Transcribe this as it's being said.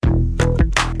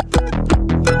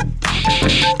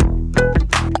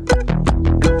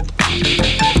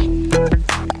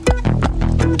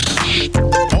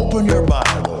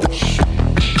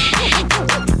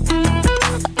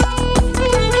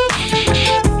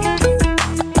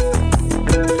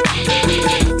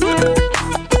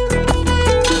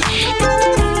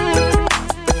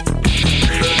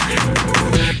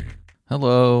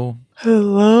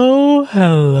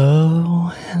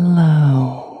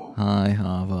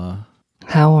Ava.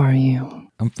 How are you?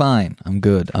 I'm fine. I'm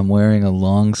good. I'm wearing a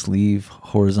long sleeve,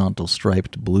 horizontal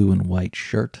striped blue and white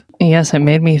shirt. Yes, it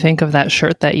made me think of that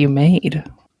shirt that you made.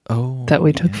 Oh, that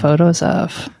we took photos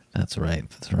of. That's right.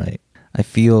 That's right. I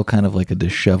feel kind of like a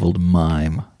disheveled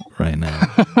mime right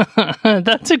now.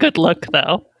 That's a good look,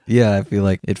 though. Yeah, I feel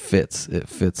like it fits. It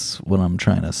fits what I'm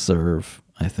trying to serve,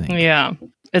 I think. Yeah.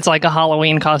 It's like a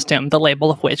Halloween costume, the label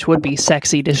of which would be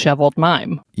sexy disheveled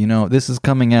mime. You know, this is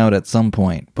coming out at some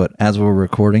point, but as we're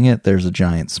recording it, there's a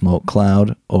giant smoke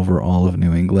cloud over all of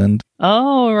New England.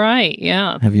 Oh, right.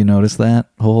 Yeah. Have you noticed that?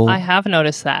 I have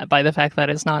noticed that by the fact that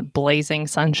it's not blazing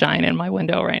sunshine in my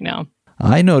window right now.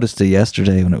 I noticed it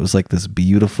yesterday when it was like this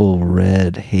beautiful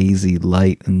red hazy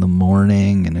light in the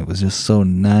morning, and it was just so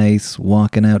nice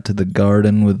walking out to the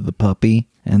garden with the puppy.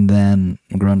 And then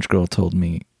Grunge Girl told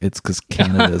me it's because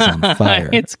Canada's on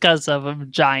fire. It's because of a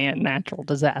giant natural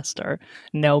disaster.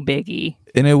 No biggie.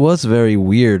 And it was very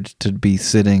weird to be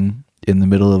sitting in the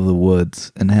middle of the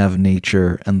woods and have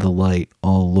nature and the light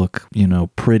all look, you know,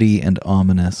 pretty and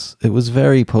ominous. It was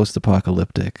very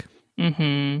post-apocalyptic.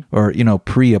 Mm-hmm. Or, you know,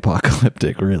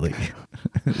 pre-apocalyptic, really.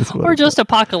 Or just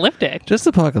apocalyptic. Just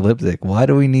apocalyptic. Why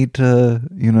do we need to,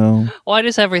 you know... Why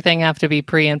does everything have to be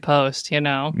pre and post, you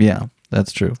know? Yeah,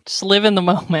 that's true. Just live in the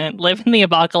moment. Live in the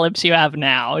apocalypse you have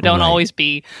now. Don't always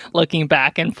be looking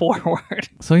back and forward.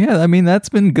 So, yeah, I mean, that's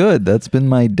been good. That's been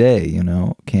my day, you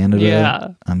know. Canada, yeah.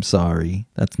 I'm sorry.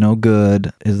 That's no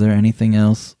good. Is there anything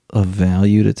else of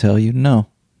value to tell you? No.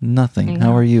 Nothing.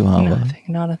 How are you, Ava? Nothing,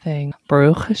 not a thing.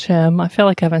 Baruch Hashem. I feel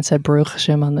like I haven't said Baruch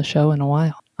Hashem on the show in a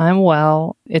while. I'm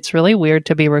well. It's really weird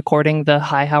to be recording the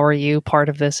Hi, how are you part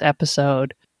of this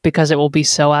episode because it will be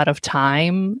so out of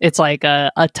time. It's like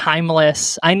a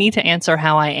timeless, I need to answer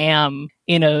how I am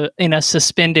in a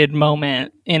suspended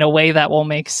moment in a way that will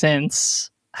make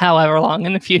sense however long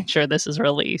in the future this is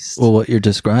released. Well, what you're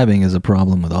describing is a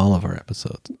problem with all of our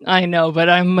episodes. I know, but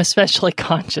I'm especially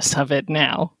conscious of it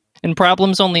now. And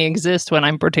problems only exist when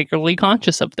I'm particularly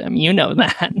conscious of them. You know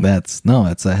that.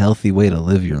 It's a healthy way to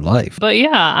live your life. But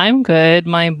yeah, I'm good.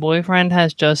 My boyfriend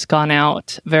has just gone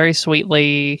out very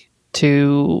sweetly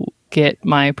to get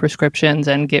my prescriptions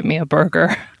and get me a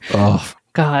burger. Oh.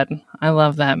 God, I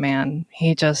love that man.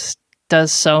 He just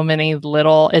does so many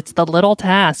it's the little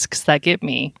tasks that get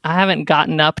me. I haven't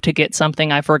gotten up to get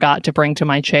something I forgot to bring to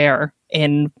my chair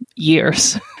in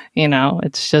years. You know,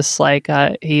 it's just like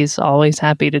he's always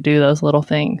happy to do those little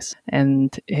things.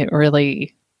 And it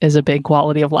really is a big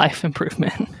quality of life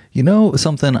improvement. You know,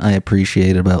 something I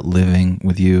appreciate about living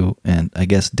with you and I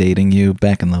guess dating you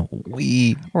back in the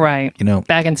Right. You know,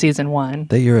 back in season 1.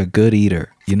 That you're a good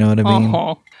eater. You know what I mean?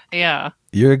 Oh, yeah.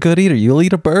 You're a good eater. You'll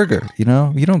eat a burger. You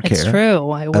know, you don't care. It's true.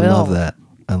 I will.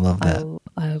 I love that.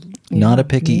 Not a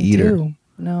picky eater. Too.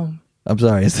 No. I'm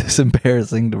sorry, is this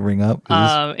embarrassing to bring up?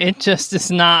 It just is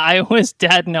not. I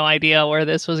had no idea where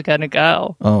this was going to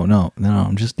go. Oh, no.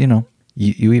 I'm just, you know,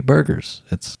 you eat burgers.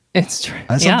 It's true.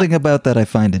 Something about that I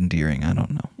find endearing. I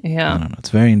don't know. Yeah. I don't know. It's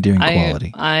very endearing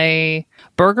quality.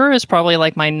 Burger is probably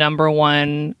like my number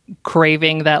one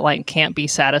craving that like can't be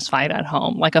satisfied at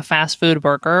home. Like a fast food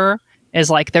burger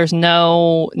is like there's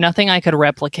nothing I could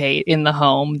replicate in the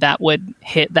home that would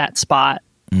hit that spot.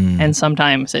 And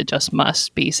sometimes it just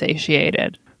must be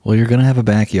satiated. Well, you're going to have a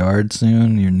backyard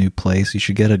soon, your new place. You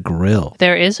should get a grill.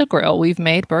 There is a grill. We've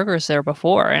made burgers there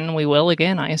before, and we will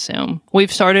again, I assume.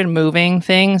 We've started moving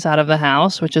things out of the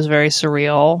house, which is very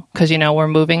surreal. Because, you know, we're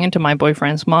moving into my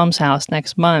boyfriend's mom's house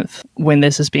next month when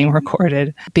this is being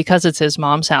recorded. Because it's his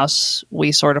mom's house,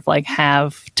 we sort of like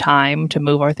have time to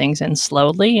move our things in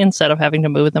slowly instead of having to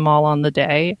move them all on the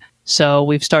day. So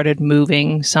we've started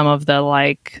moving some of the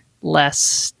like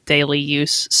less daily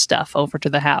use stuff over to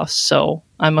the house. So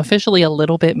I'm officially a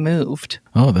little bit moved.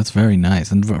 Oh, that's very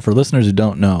nice. And for listeners who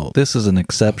don't know, this is an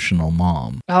exceptional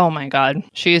mom. Oh my God.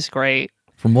 She's great.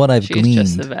 From what I've gleaned. She's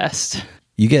just the best.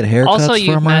 You get haircuts also, from her?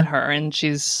 you've met her and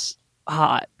she's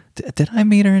hot. Did I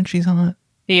meet her and she's hot?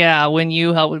 Yeah, when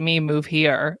you helped me move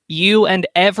here. You and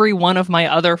every one of my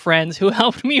other friends who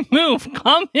helped me move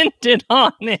commented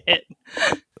on it.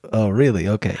 Oh, really?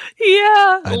 Okay.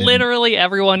 Yeah. Literally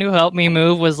everyone who helped me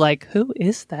move was like, who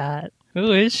is that?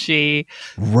 Who is she?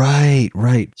 Right.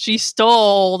 She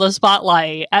stole the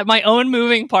spotlight at my own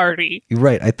moving party.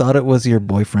 Right. I thought it was your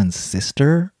boyfriend's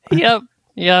sister. Yep.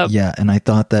 Yeah, and I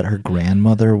thought that her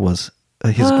grandmother was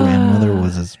grandmother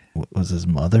was his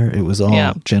mother. It was all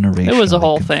generationally It was a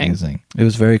whole confusing. thing. It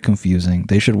was very confusing.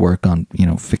 They should work on, you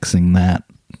know, fixing that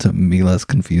to be less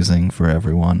confusing for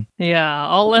everyone. Yeah,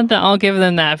 I'll give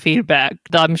them that feedback.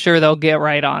 I'm sure they'll get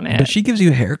right on it. But she gives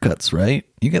you haircuts, right?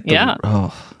 You get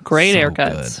great so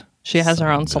haircuts. Good. She has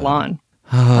her own salon.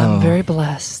 I'm very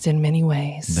blessed in many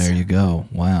ways. There you go.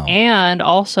 Wow. And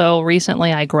also,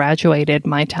 recently I graduated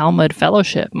my Talmud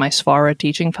fellowship, my Svara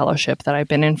teaching fellowship that I've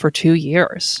been in for 2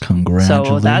 years. Congratulations.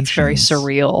 So that's very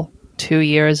surreal. 2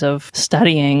 years of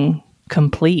studying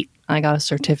complete. I got a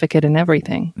certificate and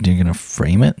everything. You're going to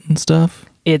frame it and stuff?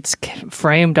 It's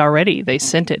framed already. They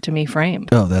sent it to me framed.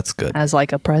 Oh, that's good. As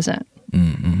like a present.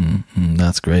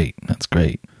 That's great. That's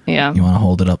great. Yeah. You want to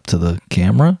hold it up to the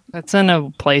camera? It's in a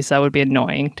place that would be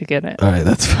annoying to get it. All right,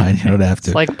 that's fine. You don't have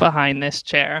to. It's like behind this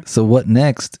chair. So what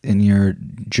next in your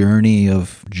journey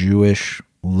of Jewish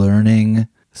learning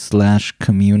 /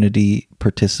 community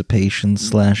participation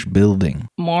 / building?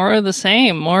 More of the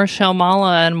same. More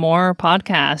Shalmala and more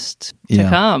podcasts to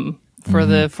come for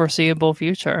the foreseeable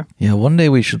future. Yeah, one day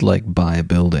we should like buy a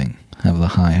building. Have the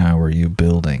Hi, How Are You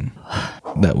building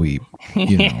that we,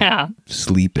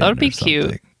 sleep in. That would be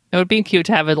cute. It would be cute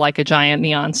to have like a giant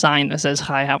neon sign that says,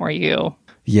 "Hi, how are you?"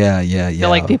 Yeah. I feel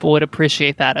like people would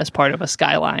appreciate that as part of a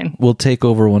skyline. We'll take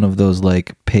over one of those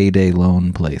like payday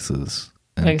loan places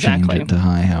and change it to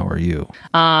Hi, How Are You?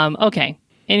 Okay.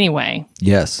 Anyway.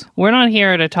 Yes. We're not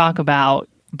here to talk about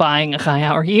buying a Hi,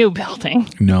 How Are You building.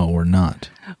 No, we're not.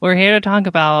 We're here to talk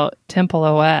about Temple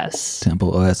OS.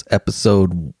 Temple OS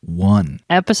episode 1.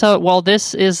 Well,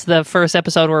 this is the first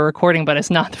episode we're recording, but it's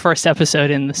not the first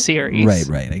episode in the series.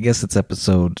 Right. I guess it's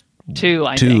episode 2,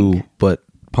 I think. But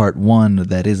part 1,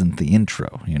 that isn't the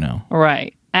intro,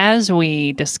 Right. As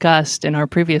we discussed in our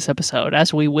previous episode,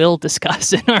 as we will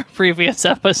discuss in our previous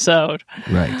episode.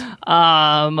 Right.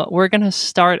 We're going to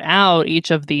start out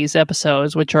each of these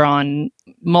episodes, which are on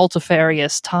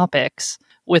multifarious topics,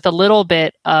 with a little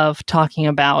bit of talking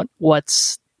about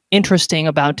what's interesting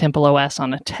about Temple OS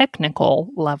on a technical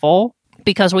level,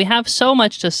 because we have so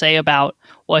much to say about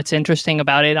what's interesting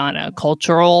about it on a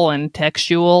cultural and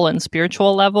textual and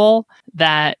spiritual level,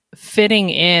 that fitting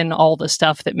in all the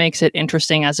stuff that makes it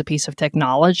interesting as a piece of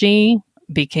technology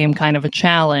became kind of a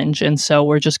challenge. And so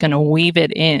we're just going to weave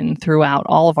it in throughout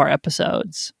all of our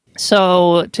episodes.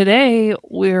 So today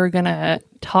we're going to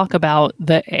talk about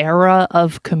the era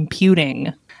of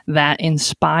computing that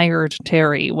inspired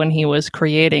Terry when he was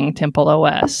creating Temple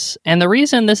OS. And the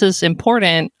reason this is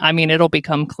important, it'll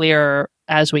become clear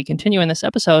as we continue in this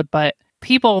episode, but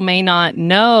people may not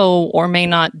know or may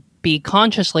not be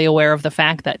consciously aware of the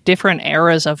fact that different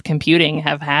eras of computing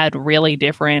have had really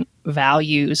different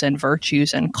values and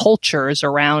virtues and cultures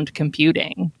around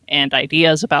computing and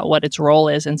ideas about what its role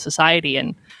is in society.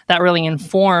 And that really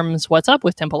informs what's up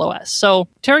with Temple OS. So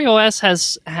Terry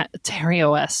has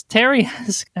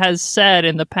said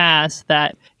in the past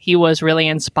that he was really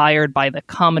inspired by the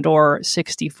Commodore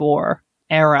 64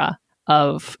 era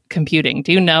of computing.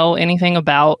 Do you know anything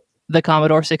about the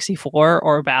Commodore 64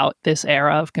 or about this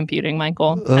era of computing,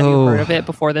 Michael? Have you heard of it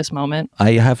before this moment?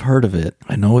 I have heard of it.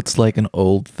 I know it's like an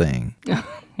old thing.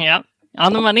 Yep.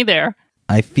 On the money there.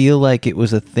 I feel like it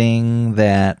was a thing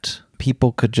that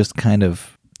people could just kind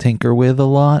of tinker with a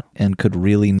lot and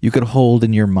you could hold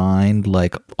in your mind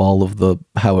like all of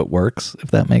how it works, if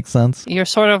that makes sense. You're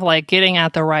sort of like getting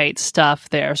at the right stuff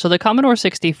there. So the Commodore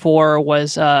 64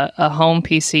 was a home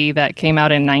PC that came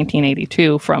out in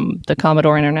 1982 from the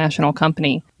Commodore International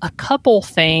Company. A couple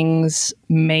things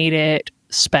made it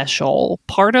special.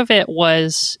 Part of it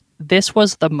was this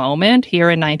was the moment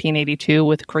here in 1982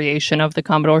 with creation of the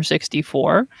Commodore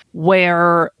 64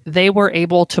 where they were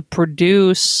able to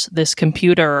produce this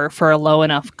computer for a low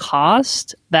enough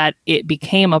cost that it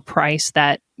became a price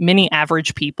that many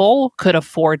average people could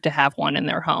afford to have one in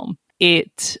their home.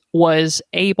 It was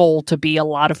able to be a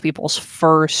lot of people's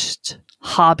first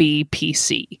hobby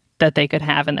PC that they could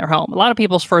have in their home. A lot of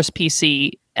people's first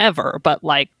PC ever, but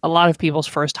like a lot of people's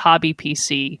first hobby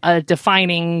PC. A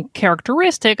defining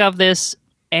characteristic of this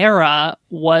era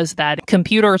was that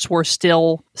computers were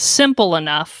still simple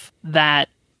enough that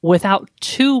without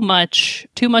too much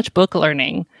book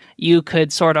learning, you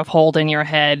could sort of hold in your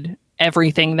head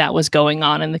everything that was going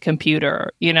on in the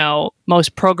computer.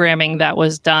 Most programming that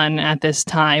was done at this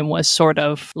time was sort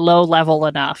of low level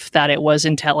enough that it was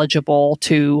intelligible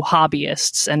to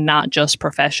hobbyists and not just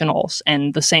professionals.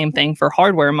 And the same thing for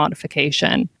hardware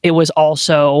modification. It was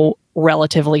also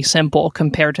relatively simple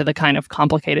compared to the kind of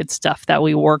complicated stuff that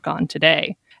we work on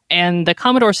today. And the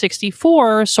Commodore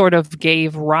 64 sort of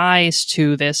gave rise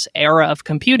to this era of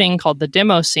computing called the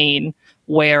demo scene,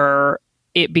 where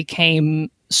it became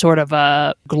sort of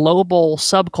a global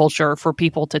subculture for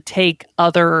people to take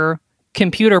other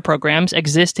computer programs,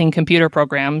 existing computer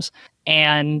programs,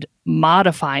 and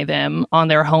modify them on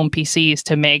their home PCs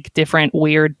to make different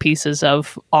weird pieces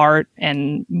of art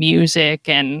and music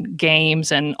and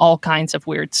games and all kinds of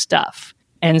weird stuff.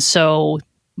 And so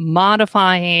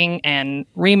modifying and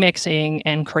remixing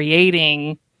and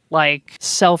creating like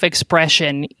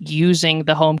self-expression using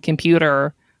the home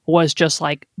computer was just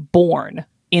like born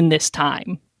in this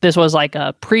time. This was like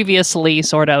a previously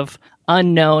sort of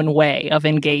unknown way of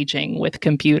engaging with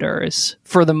computers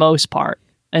for the most part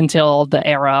until the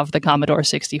era of the Commodore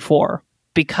 64.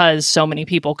 Because so many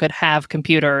people could have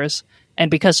computers, and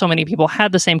because so many people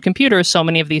had the same computers, so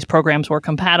many of these programs were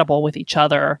compatible with each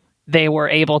other. They were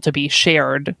able to be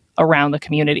shared around the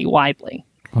community widely.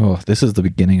 Oh, this is the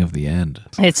beginning of the end.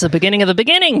 It's the beginning of the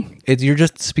beginning. You're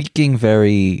just speaking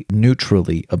very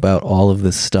neutrally about all of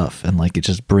this stuff, and like it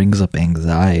just brings up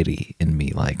anxiety in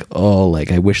me. Like, oh,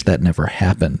 like I wish that never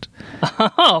happened.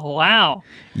 Oh, wow.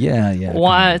 Yeah.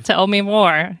 What? Tell me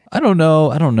more. I don't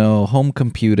know. Home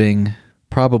computing,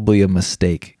 probably a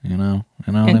mistake. You know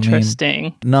what I mean?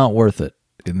 Interesting. Not worth it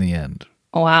in the end.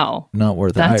 Wow. Not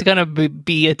worth it. That's going to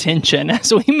be a tension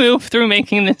as we move through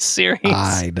making this series.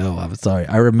 I know. I'm sorry.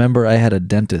 I remember I had a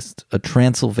dentist, a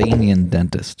Transylvanian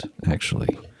dentist,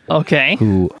 actually. Okay.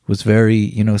 Who was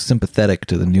very, sympathetic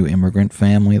to the new immigrant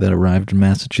family that arrived in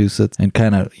Massachusetts and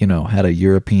kind of, had a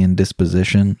European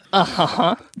disposition.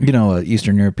 Uh-huh.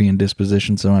 Eastern European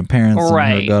disposition. So my parents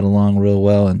and her got along real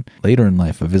well. And later in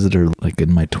life, I visited her like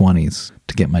in my 20s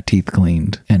to get my teeth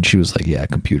cleaned. And she was like, yeah,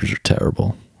 computers are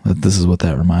terrible. This is what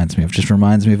that reminds me of. Just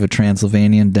reminds me of a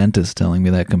Transylvanian dentist telling me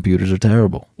that computers are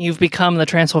terrible. You've become the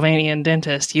Transylvanian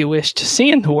dentist you wish to see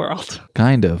in the world.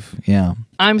 Kind of, yeah.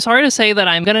 I'm sorry to say that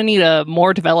I'm going to need a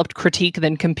more developed critique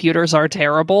than computers are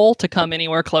terrible to come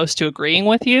anywhere close to agreeing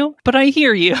with you. But I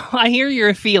hear you. I hear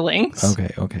your feelings.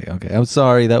 Okay. I'm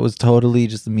sorry. That was totally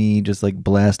just me just like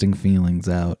blasting feelings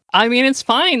out. I mean, it's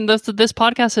fine. This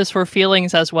podcast is for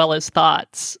feelings as well as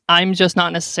thoughts. I'm just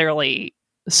not necessarily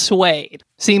swayed.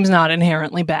 Seems not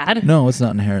inherently bad. No, it's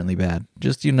not inherently bad.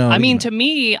 Just, to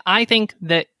me, I think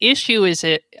the issue is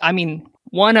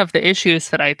one of the issues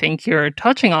that I think you're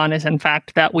touching on is, in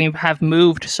fact, that we have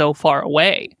moved so far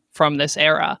away from this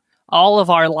era. All of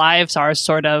our lives are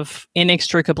sort of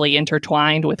inextricably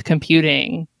intertwined with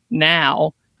computing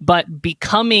now, but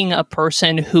becoming a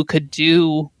person who could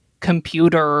do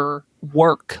computer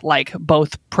work, like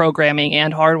both programming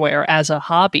and hardware, as a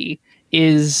hobby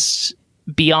is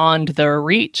beyond the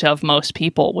reach of most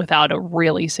people without a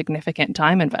really significant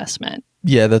time investment.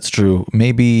 Yeah, that's true.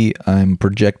 Maybe I'm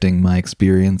projecting my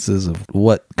experiences of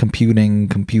what computing,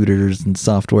 computers, and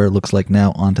software looks like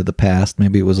now onto the past.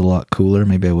 Maybe it was a lot cooler.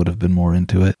 Maybe I would have been more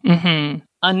into it. Mm-hmm.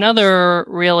 Another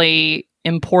really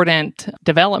important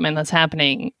development that's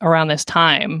happening around this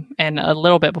time, and a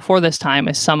little bit before this time,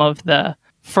 is some of the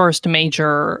first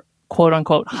major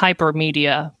quote-unquote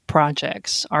hypermedia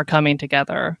projects are coming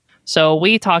together. So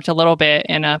we talked a little bit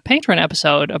in a Patreon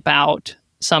episode about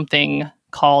something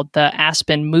called the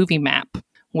Aspen Movie Map,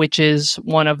 which is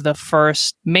one of the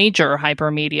first major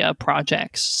hypermedia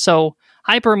projects. So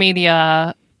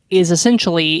hypermedia is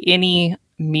essentially any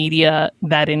media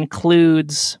that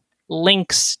includes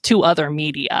links to other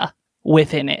media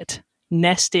within it.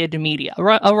 Nested media,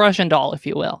 a Russian doll, if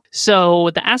you will. So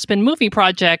the Aspen Movie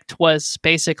Project was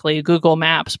basically Google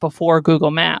Maps before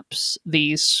Google Maps.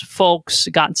 These folks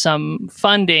got some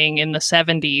funding in the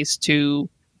 70s to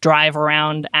drive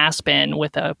around Aspen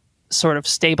with a sort of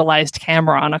stabilized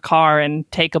camera on a car and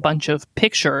take a bunch of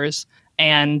pictures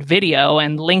and video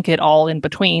and link it all in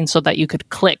between so that you could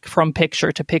click from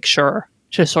picture to picture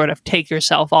to sort of take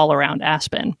yourself all around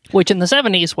Aspen, which in the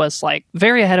 70s was like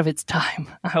very ahead of its time,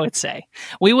 I would say.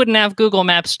 We wouldn't have Google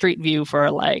Maps Street View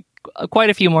for like quite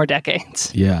a few more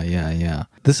decades. Yeah.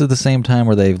 This is the same time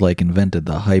where they've like invented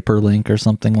the hyperlink or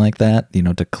something like that,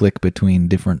 to click between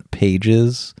different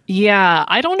pages. Yeah,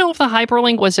 I don't know if the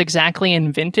hyperlink was exactly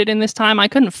invented in this time. I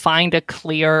couldn't find a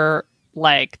clear,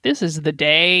 this is the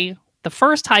day, the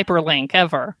first hyperlink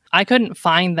ever. I couldn't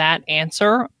find that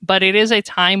answer, but it is a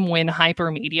time when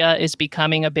hypermedia is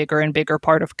becoming a bigger and bigger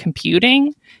part of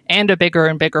computing and a bigger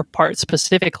and bigger part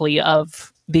specifically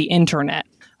of the internet.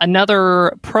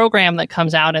 Another program that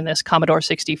comes out in this Commodore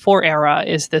 64 era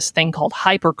is this thing called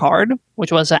HyperCard,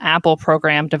 which was an Apple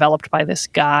program developed by this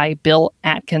guy, Bill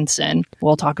Atkinson.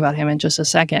 We'll talk about him in just a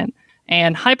second.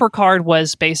 And HyperCard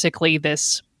was basically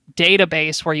this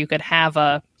database where you could have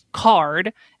a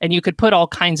card and you could put all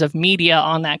kinds of media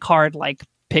on that card, like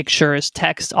pictures,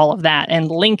 text, all of that,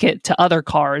 and link it to other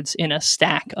cards in a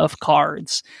stack of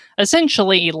cards.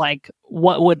 Essentially like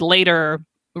what would later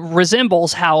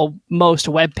resembles how most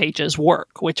web pages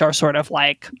work, which are sort of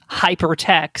like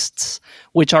hypertexts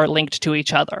which are linked to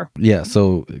each other. Yeah,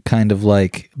 so kind of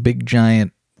like big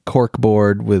giant cork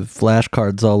board with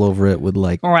flashcards all over it with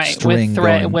like string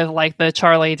going. with like the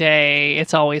Charlie Day,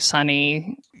 It's Always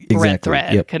Sunny red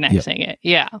thread connecting it.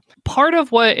 Yeah. Part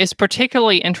of what is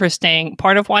particularly interesting,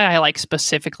 part of why I like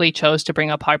specifically chose to bring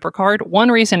up HyperCard, one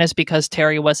reason is because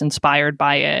Terry was inspired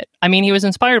by it. I mean, he was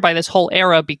inspired by this whole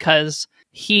era because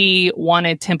he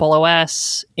wanted Temple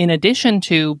OS, in addition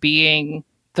to being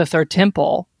the third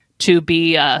temple, to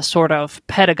be a sort of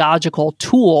pedagogical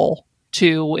tool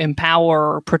to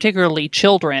empower particularly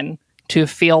children to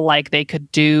feel like they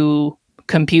could do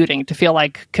computing, to feel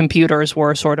like computers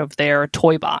were sort of their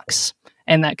toy box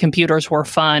and that computers were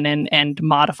fun and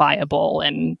modifiable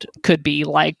and could be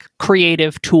like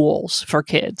creative tools for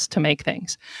kids to make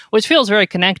things, which feels very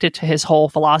connected to his whole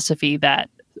philosophy that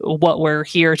what we're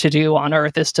here to do on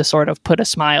Earth is to sort of put a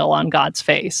smile on God's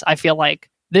face. I feel like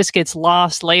this gets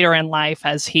lost later in life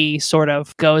as he sort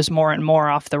of goes more and more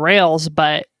off the rails,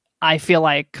 but I feel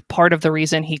like part of the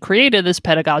reason he created this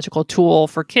pedagogical tool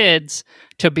for kids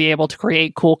to be able to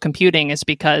create cool computing is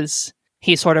because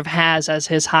he sort of has as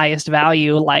his highest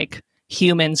value, like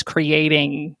humans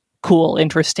creating cool,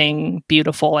 interesting,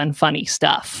 beautiful, and funny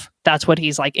stuff. That's what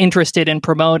he's like interested in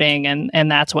promoting,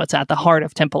 and that's what's at the heart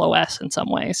of Temple OS in some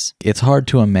ways. It's hard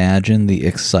to imagine the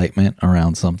excitement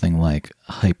around something like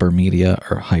hypermedia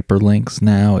or hyperlinks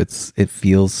now. It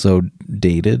feels so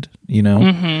dated, you know?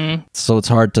 Mm-hmm. So it's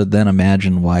hard to then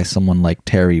imagine why someone like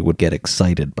Terry would get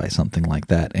excited by something like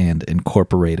that and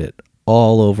incorporate it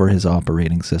all over his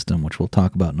operating system, which we'll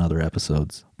talk about in other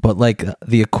episodes. But like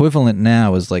the equivalent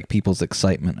now is like people's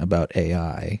excitement about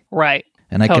AI. Right.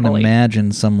 And I can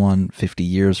imagine someone 50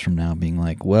 years from now being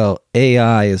like, well,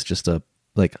 AI is just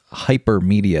like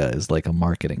hypermedia is like a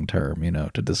marketing term, you know,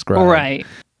 to describe, right,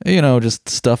 you know, just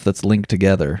stuff that's linked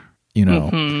together, you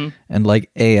know, and like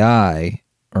AI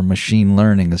or machine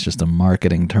learning is just a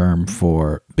marketing term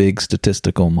for big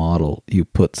statistical model you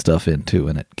put stuff into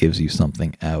and it gives you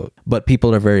something out. But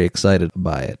people are very excited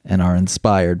by it and are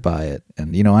inspired by it.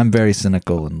 And, you know, I'm very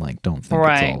cynical and like don't think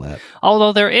it's all that.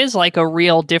 Although there is like a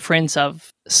real difference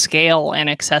of scale and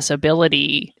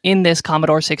accessibility in this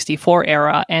Commodore 64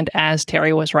 era. And as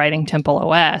Terry was writing Temple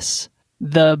OS,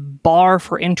 the bar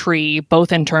for entry,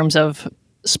 both in terms of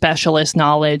specialist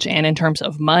knowledge and in terms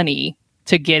of money,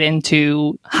 to get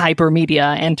into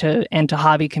hypermedia and to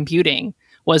hobby computing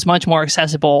was much more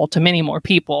accessible to many more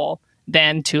people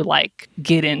than to like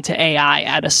get into AI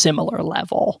at a similar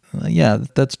level. Yeah,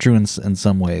 that's true in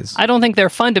some ways. I don't think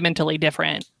they're fundamentally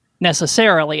different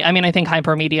necessarily. I mean, I think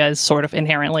hypermedia is sort of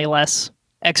inherently less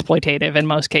exploitative in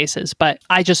most cases, but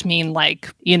I just mean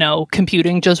like, you know,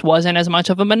 computing just wasn't as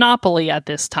much of a monopoly at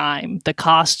this time. The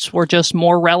costs were just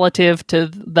more relative to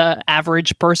the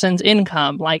average person's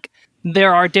income. Like,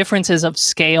 there are differences of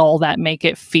scale that make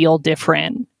it feel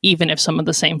different, even if some of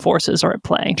the same forces are at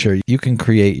play. Sure, you can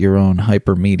create your own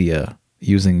hypermedia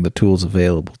using the tools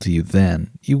available to you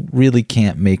then. You really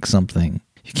can't make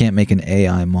you can't make an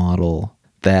AI model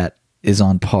that is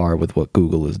on par with what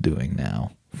Google is doing now,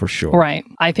 for sure. Right.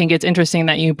 I think it's interesting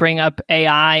that you bring up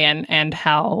AI and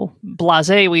how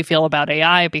blasé we feel about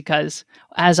AI, because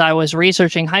as I was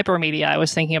researching hypermedia, I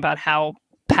was thinking about how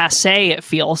passé it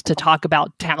feels to talk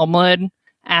about Talmud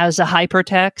as a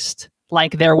hypertext.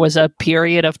 Like there was a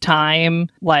period of time,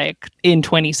 like in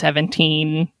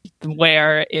 2017,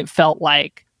 where it felt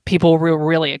like people were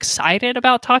really excited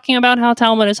about talking about how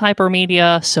Talmud is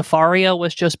hypermedia. Safaria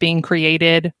was just being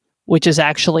created, which is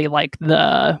actually like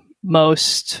the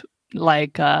most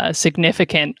like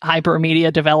significant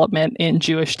hypermedia development in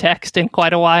Jewish text in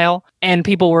quite a while. And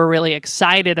people were really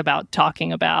excited about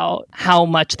talking about how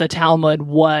much the Talmud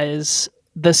was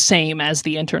the same as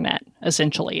the internet,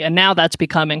 essentially. And now that's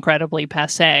become incredibly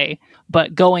passé.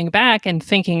 But going back and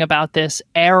thinking about this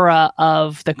era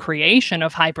of the creation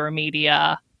of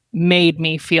hypermedia made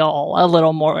me feel a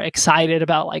little more excited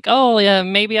about like, oh yeah,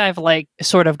 maybe I've like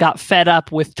sort of got fed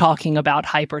up with talking about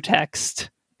hypertext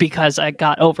because I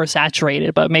got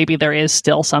oversaturated, but maybe there is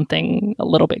still something a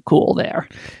little bit cool there.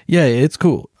 Yeah, it's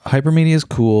cool. Hypermedia is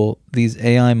cool. These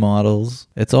AI models,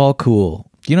 it's all cool.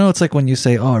 You know, it's like when you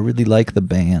say, oh, I really like the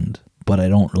band, but I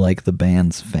don't like the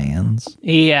band's fans.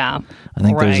 Yeah. I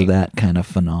think there's that kind of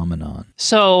phenomenon.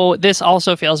 So this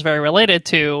also feels very related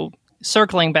to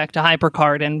circling back to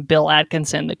HyperCard and Bill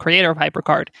Atkinson, the creator of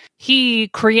HyperCard. He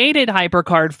created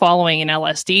HyperCard following an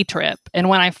LSD trip. And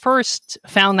when I first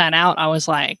found that out, I was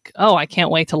like, oh, I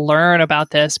can't wait to learn about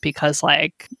this because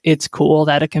like it's cool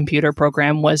that a computer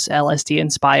program was LSD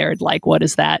inspired. Like, what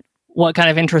is that? What kind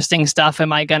of interesting stuff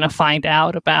am I going to find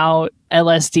out about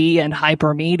LSD and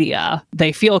hypermedia?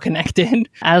 They feel connected.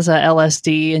 As a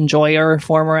LSD enjoyer,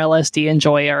 former LSD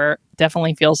enjoyer,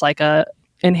 definitely feels like a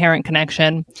inherent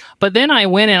connection. But then I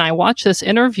went and I watched this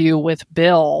interview with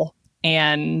Bill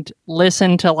and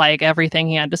listened to like everything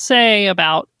he had to say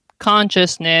about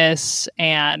consciousness,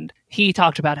 and he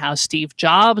talked about how Steve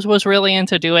Jobs was really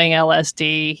into doing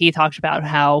LSD. He talked about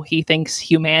how he thinks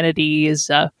humanity is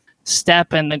a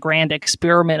step in the grand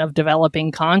experiment of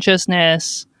developing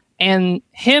consciousness. And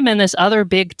him and this other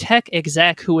big tech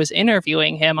exec who was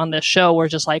interviewing him on this show were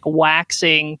just like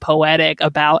waxing poetic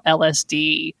about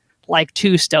LSD like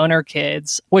two stoner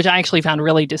kids, which I actually found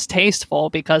really distasteful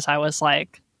because I was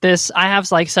like, I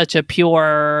have like such a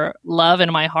pure love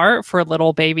in my heart for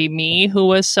little baby me who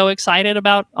was so excited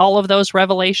about all of those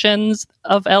revelations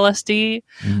of LSD.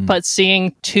 But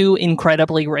seeing two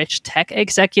incredibly rich tech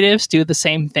executives do the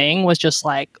same thing was just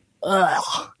like,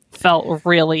 ugh, felt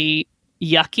really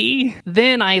yucky.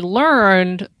 Then I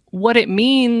learned what it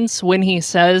means when he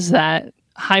says that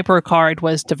HyperCard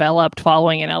was developed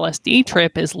following an LSD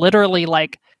trip is literally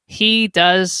like he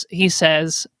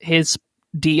says his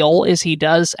deal is he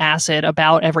does acid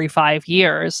about every 5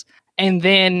 years, and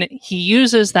then he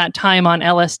uses that time on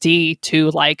LSD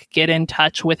to like get in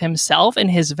touch with himself and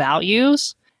his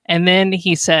values. And then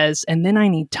he says, and then I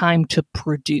need time to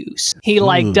produce. He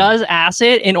like does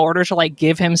acid in order to like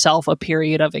give himself a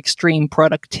period of extreme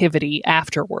productivity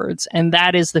afterwards. And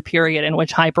that is the period in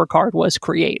which HyperCard was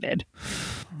created.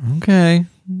 Okay.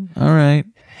 All right.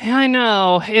 Yeah, I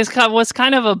know. It was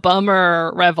kind of a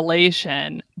bummer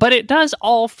revelation, but it does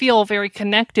all feel very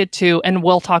connected to, and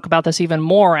we'll talk about this even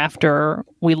more after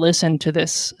we listen to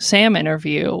this Sam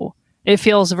interview. It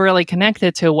feels really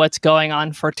connected to what's going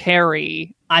on for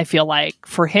Terry. I feel like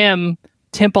for him,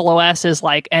 Temple OS is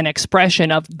like an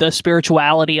expression of the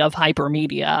spirituality of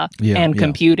hypermedia and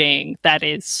computing that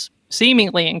is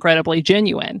seemingly incredibly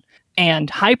genuine.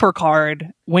 And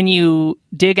HyperCard, when you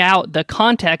dig out the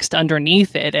context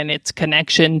underneath it and its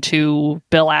connection to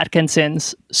Bill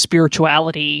Atkinson's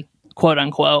spirituality, quote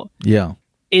unquote,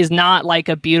 is not like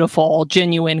a beautiful,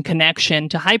 genuine connection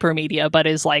to hypermedia, but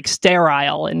is like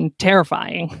sterile and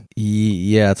terrifying.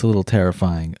 Yeah, it's a little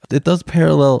terrifying. It does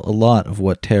parallel a lot of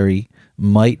what Terry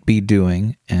might be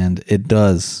doing, and it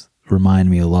does remind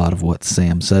me a lot of what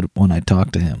Sam said when I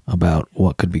talked to him about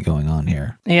what could be going on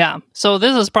here. Yeah. So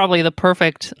this is probably the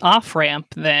perfect off-ramp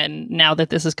then, now that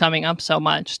this is coming up so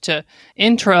much, to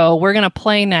intro. We're going to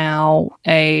play now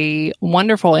a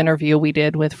wonderful interview we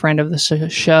did with friend of the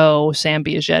show, Sam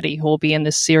Biagietti, who will be in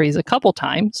this series a couple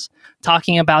times,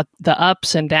 talking about the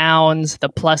ups and downs, the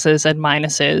pluses and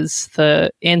minuses, the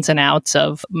ins and outs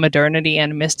of modernity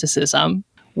and mysticism,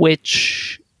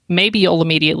 which maybe you'll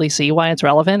immediately see why it's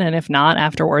relevant. And if not,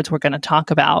 afterwards, we're going to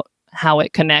talk about how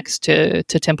it connects to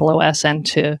Temple OS and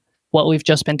to what we've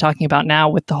just been talking about now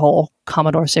with the whole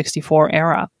Commodore 64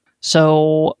 era.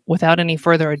 So without any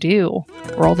further ado,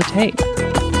 roll the tape.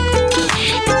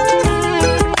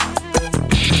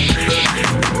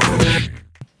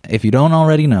 If you don't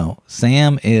already know,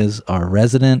 Sam is our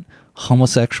resident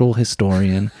homosexual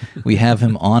historian. We have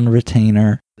him on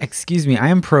retainer. Excuse me, I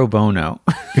am pro bono.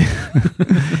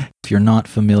 If you're not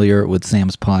familiar with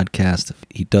Sam's podcast,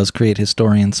 he does create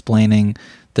Historian-splaining.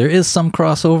 There is some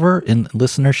crossover in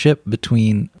listenership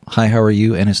between Hi, How Are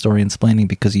You and Historian-splaining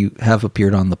because you have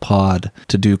appeared on the pod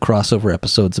to do crossover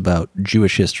episodes about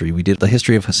Jewish history. We did the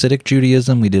history of Hasidic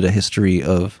Judaism. We did a history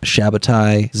of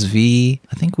Shabbatai, Zvi.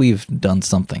 I think we've done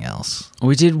something else.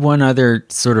 We did one other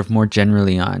sort of more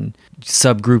generally on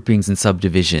subgroupings and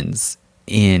subdivisions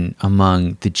in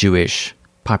among the Jewish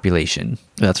population.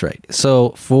 That's right.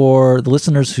 So for the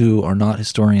listeners who are not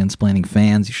Historian-splaining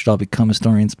fans, you should all become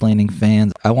Historian-splaining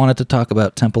fans. I wanted to talk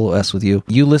about Temple OS with you.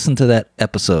 You listened to that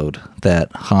episode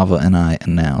that Hava and I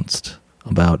announced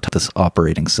about this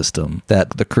operating system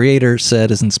that the creator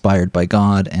said is inspired by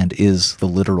God and is the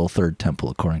literal third temple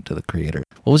according to the creator.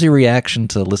 What was your reaction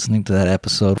to listening to that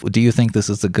episode? Do you think this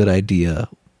is a good idea?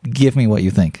 Give me what you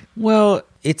think. Well,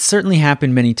 it's certainly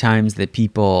happened many times that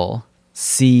people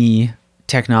see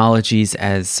technologies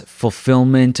as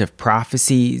fulfillment of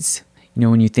prophecies. You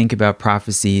know, when you think about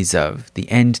prophecies of the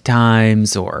end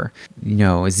times or, you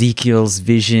know, Ezekiel's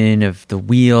vision of the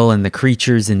wheel and the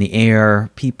creatures in the air,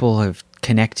 people have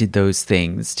connected those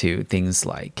things to things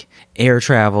like air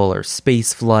travel or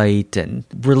space flight and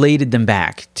related them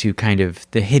back to kind of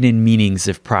the hidden meanings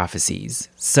of prophecies.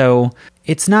 So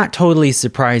it's not totally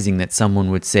surprising that someone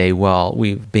would say, well,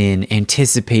 we've been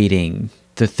anticipating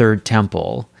the third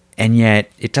temple, and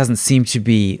yet it doesn't seem to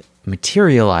be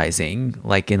materializing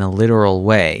like in a literal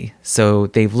way. So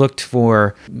they've looked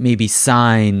for maybe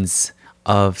signs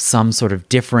of some sort of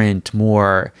different,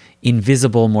 more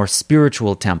invisible, more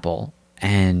spiritual temple,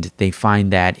 and they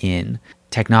find that in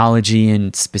technology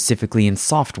and specifically in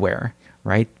software,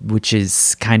 right? Which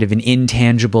is kind of an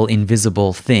intangible,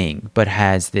 invisible thing, but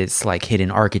has this like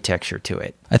hidden architecture to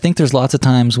it. I think there's lots of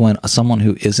times when someone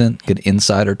who isn't an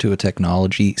insider to a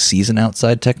technology sees an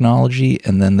outside technology,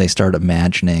 and then they start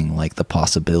imagining like the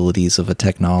possibilities of a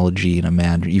technology, and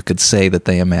imagine, you could say that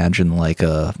they imagine like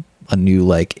a new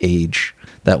like age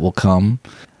that will come.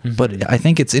 But I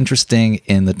think it's interesting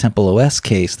in the Temple OS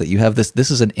case that you have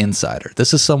this is an insider.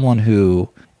 This is someone who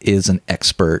is an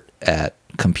expert at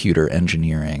computer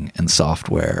engineering and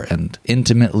software and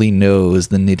intimately knows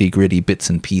the nitty-gritty bits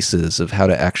and pieces of how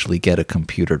to actually get a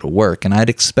computer to work. And I'd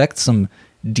expect some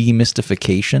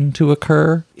demystification to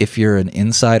occur if you're an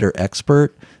insider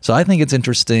expert. So I think it's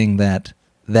interesting that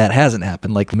that hasn't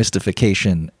happened. Like,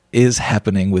 mystification is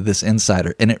happening with this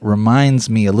insider. And it reminds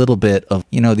me a little bit of,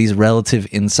 these relative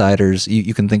insiders.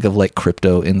 You can think of like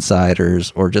crypto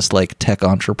insiders or just like tech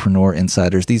entrepreneur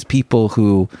insiders. These people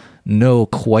who know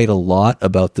quite a lot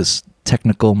about this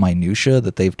technical minutia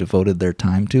that they've devoted their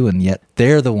time to, and yet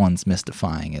they're the ones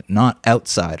mystifying it, not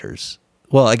outsiders.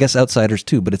 Well, I guess outsiders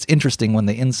too, but it's interesting when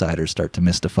the insiders start to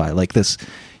mystify. Like this,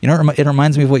 it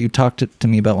reminds me of what you talked to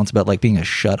me about once about like being a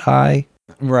shut-eye.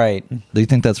 Right. Do you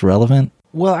think that's relevant?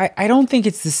 Well, I don't think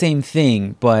it's the same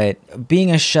thing, but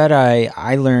being a shut-eye,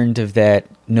 I learned of that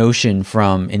notion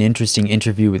from an interesting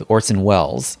interview with Orson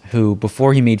Welles, who,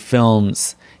 before he made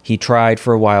films, he tried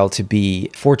for a while to be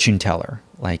fortune teller,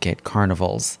 like at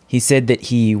carnivals. He said that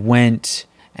he went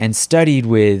and studied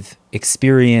with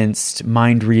experienced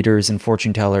mind readers and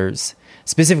fortune tellers,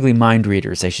 specifically mind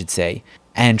readers, I should say,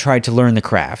 and tried to learn the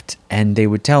craft. And they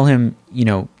would tell him,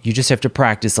 you just have to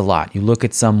practice a lot. You look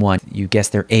at someone, you guess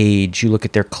their age, you look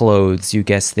at their clothes, you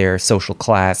guess their social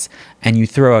class, and you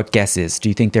throw out guesses. Do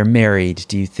you think they're married?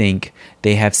 Do you think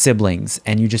they have siblings?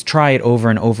 And you just try it over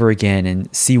and over again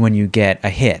and see when you get a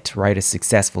hit, right? A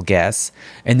successful guess.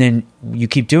 And then you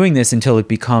keep doing this until it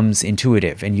becomes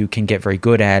intuitive and you can get very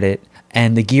good at it.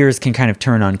 And the gears can kind of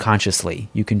turn unconsciously.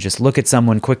 You can just look at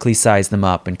someone, quickly size them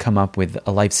up, and come up with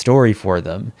a life story for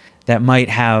them that might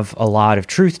have a lot of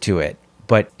truth to it,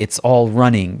 but it's all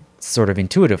running sort of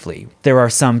intuitively. There are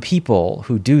some people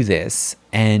who do this,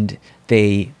 and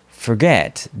they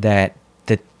forget that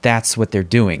that's what they're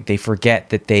doing. They forget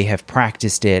that they have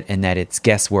practiced it and that it's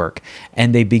guesswork.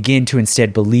 And they begin to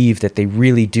instead believe that they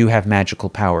really do have magical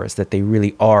powers, that they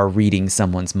really are reading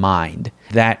someone's mind.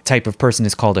 That type of person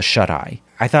is called a shut-eye.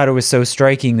 I thought it was so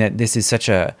striking that this is such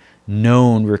a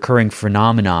known recurring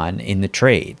phenomenon in the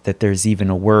trade, that there's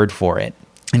even a word for it.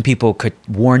 And people could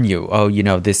warn you,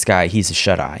 this guy, he's a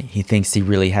shut-eye. He thinks he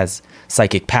really has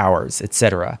psychic powers,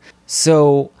 etc.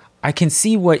 So I can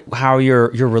see how you're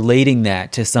relating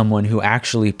that to someone who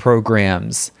actually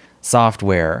programs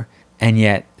software and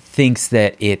yet thinks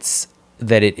that it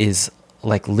is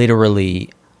like literally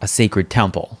a sacred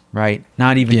temple, right?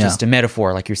 Not even just a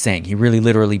metaphor, like you're saying. He really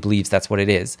literally believes that's what it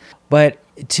is. But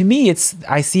to me,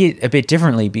 I see it a bit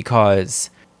differently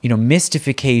because,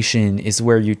 mystification is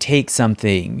where you take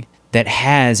something that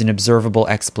has an observable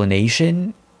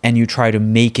explanation and you try to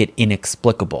make it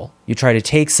inexplicable. You try to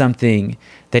take something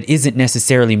that isn't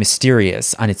necessarily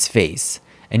mysterious on its face,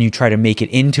 and you try to make it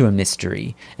into a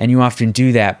mystery. And you often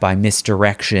do that by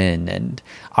misdirection and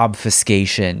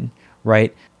obfuscation,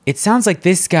 right? It sounds like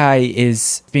this guy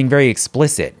is being very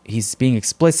explicit. He's being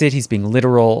explicit, he's being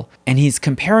literal, and he's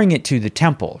comparing it to the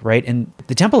temple, right? And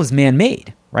the temple is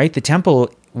man-made, right? The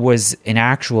temple was an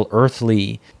actual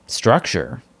earthly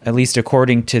structure, at least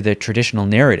according to the traditional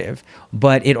narrative,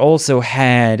 but it also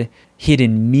had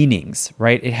hidden meanings,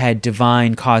 right? It had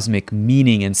divine cosmic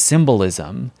meaning and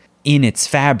symbolism in its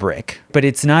fabric. But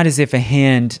it's not as if a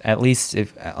hand, at least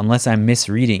unless I'm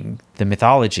misreading the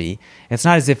mythology, it's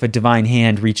not as if a divine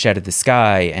hand reached out of the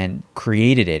sky and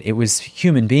created it. It was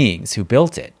human beings who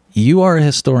built it. You are a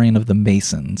historian of the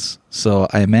Masons, so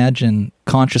I imagine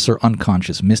conscious or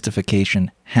unconscious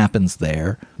mystification happens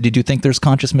there. Did you think there's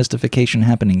conscious mystification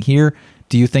happening here?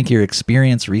 Do you think your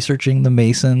experience researching the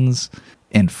Masons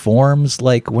informs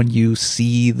like when you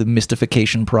see the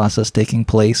mystification process taking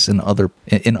place in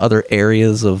other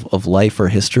areas of life or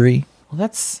history? Well,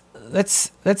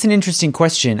 that's an interesting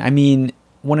question. I mean,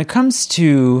 when it comes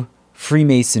to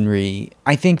Freemasonry,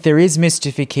 I think there is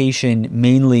mystification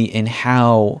mainly in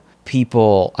how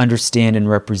people understand and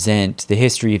represent the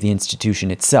history of the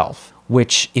institution itself,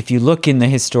 which, if you look in the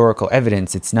historical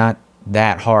evidence, it's not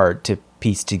that hard to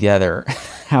piece together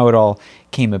how it all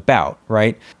came about,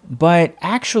 right? But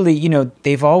actually,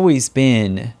 they've always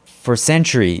been, for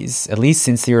centuries, at least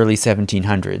since the early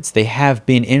 1700s, they have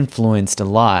been influenced a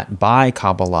lot by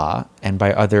Kabbalah and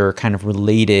by other kind of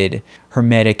related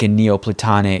Hermetic and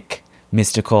Neoplatonic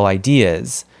mystical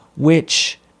ideas,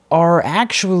 which are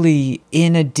actually,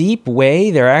 in a deep way,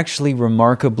 they're actually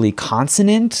remarkably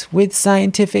consonant with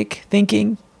scientific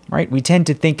thinking, right? We tend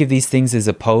to think of these things as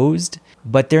opposed,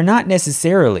 but they're not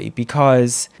necessarily,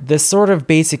 because the sort of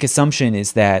basic assumption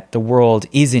is that the world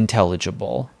is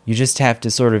intelligible. You just have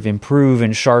to sort of improve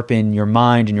and sharpen your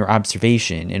mind and your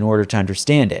observation in order to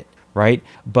understand it, right?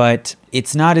 But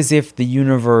it's not as if the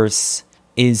universe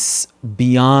is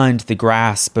beyond the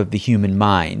grasp of the human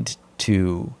mind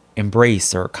to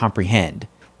embrace or comprehend,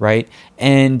 right?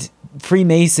 And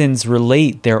Freemasons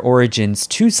relate their origins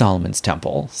to Solomon's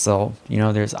Temple. So,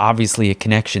 there's obviously a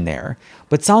connection there.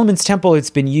 But Solomon's Temple, it's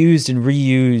been used and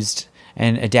reused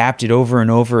and adapted over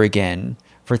and over again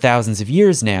for thousands of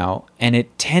years now. And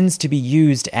it tends to be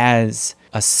used as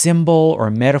a symbol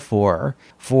or metaphor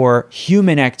for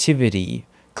human activity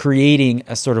creating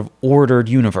a sort of ordered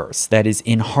universe that is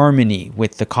in harmony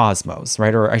with the cosmos,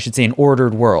 right? Or I should say an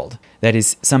ordered world that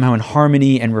is somehow in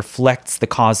harmony and reflects the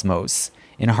cosmos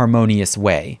in a harmonious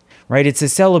way, right? It's a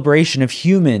celebration of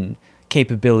human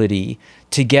capability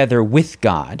together with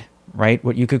God, right?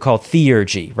 What you could call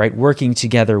theurgy, right? Working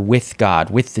together with God,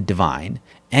 with the divine.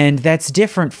 And that's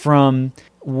different from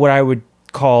what I would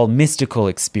call mystical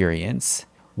experience,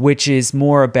 which is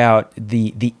more about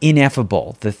the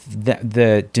ineffable,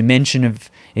 the dimension of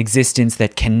existence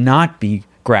that cannot be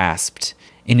grasped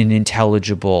in an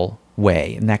intelligible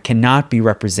way, and that cannot be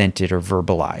represented or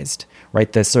verbalized,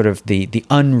 right? The sort of the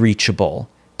unreachable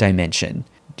dimension.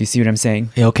 Do you see what I'm saying?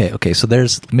 Okay. So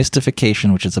there's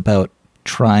mystification, which is about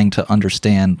trying to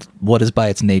understand what is by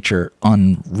its nature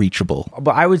unreachable.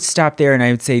 But I would stop there and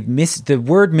I would say the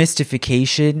word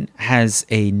mystification has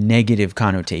a negative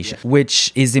connotation,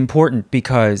 which is important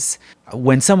because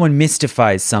when someone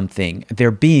mystifies something,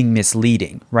 they're being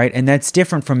misleading, right? And that's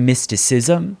different from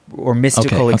mysticism or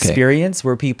mystical experience,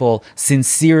 where people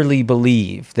sincerely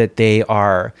believe that they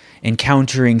are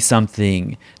encountering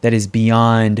something that is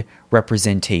beyond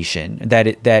representation,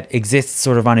 that exists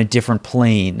sort of on a different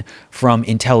plane from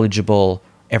intelligible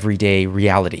everyday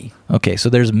reality. Okay, so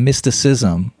there's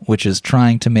mysticism, which is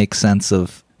trying to make sense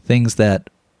of things that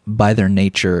by their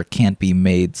nature can't be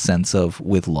made sense of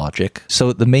with logic.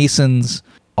 So the Masons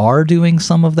are doing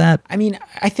some of that? I mean,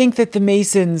 I think that the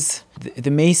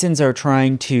Masons are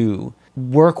trying to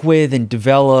work with and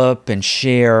develop and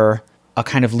share a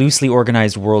kind of loosely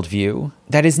organized worldview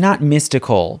that is not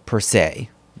mystical per se,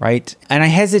 right? And I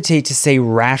hesitate to say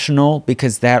rational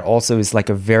because that also is like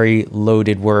a very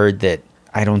loaded word that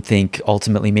I don't think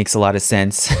ultimately makes a lot of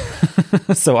sense.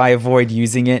 So I avoid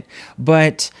using it.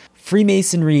 But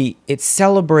Freemasonry, it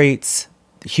celebrates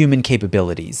human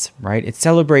capabilities, right? It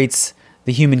celebrates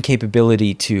the human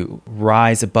capability to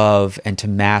rise above and to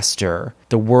master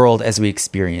the world as we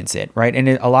experience it, right? And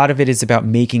a lot of it is about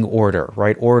making order,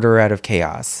 right? Order out of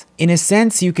chaos. In a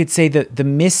sense, you could say that the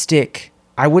mystic,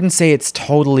 I wouldn't say it's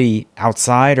totally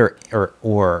outside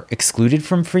or excluded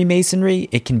from Freemasonry.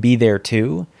 It can be there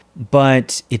too,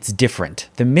 but it's different.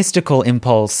 The mystical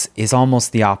impulse is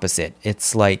almost the opposite.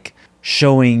 It's like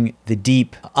showing the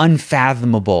deep,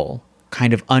 unfathomable,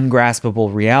 kind of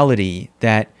ungraspable reality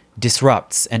that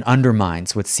disrupts and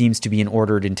undermines what seems to be an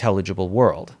ordered, intelligible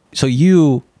world. So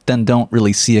you then don't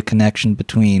really see a connection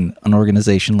between an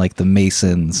organization like the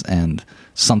Masons and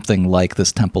something like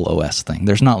this Temple OS thing.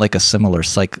 There's not like a similar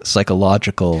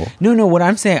psychological... No, what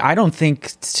I'm saying, I don't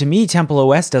think, to me,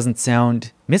 Temple OS doesn't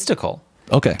sound mystical.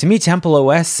 Okay. To me, Temple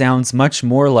OS sounds much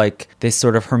more like this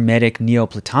sort of hermetic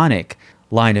Neoplatonic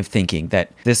line of thinking that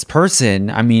this person,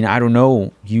 I mean, I don't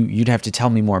know, you'd have to tell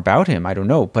me more about him, I don't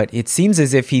know, but it seems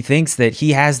as if he thinks that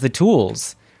he has the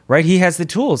tools, right? He has the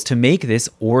tools to make this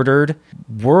ordered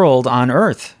world on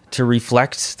Earth to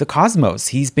reflect the cosmos.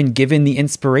 He's been given the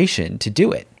inspiration to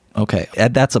do it. Okay,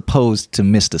 and that's opposed to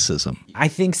mysticism. I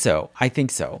think so.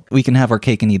 We can have our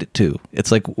cake and eat it too.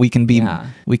 It's like we can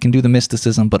do the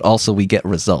mysticism, but also we get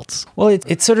results. Well,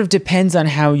 it sort of depends on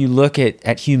how you look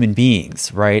at human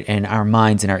beings, right? And our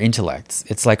minds and our intellects.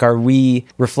 It's like, are we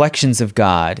reflections of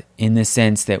God in the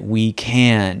sense that we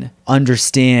can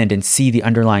understand and see the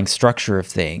underlying structure of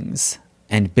things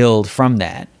and build from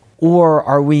that? Or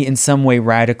are we in some way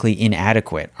radically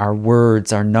inadequate? Our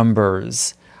words, our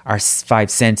numbers, our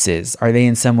five senses, are they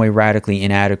in some way radically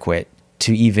inadequate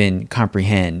to even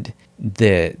comprehend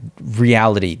the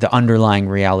reality, the underlying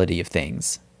reality of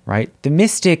things, right? The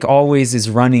mystic always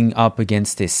is running up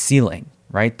against this ceiling,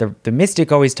 right? The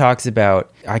mystic always talks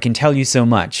about, I can tell you so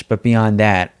much, but beyond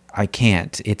that, I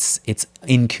can't. It's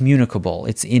incommunicable.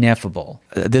 It's ineffable.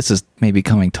 This is maybe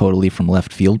coming totally from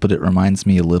left field, but it reminds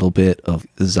me a little bit of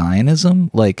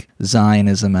Zionism, like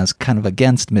Zionism as kind of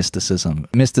against mysticism.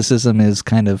 Mysticism is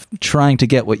kind of trying to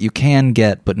get what you can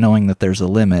get, but knowing that there's a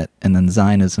limit. And then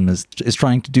Zionism is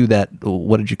trying to do that,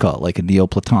 what did you call it, like a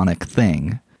Neoplatonic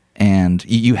thing. And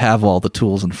you have all the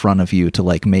tools in front of you to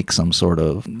like make some sort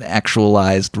of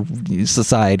actualized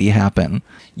society happen.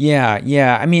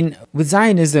 Yeah. I mean, with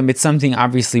Zionism, it's something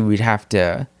obviously we'd have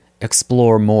to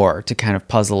explore more to kind of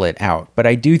puzzle it out. But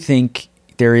I do think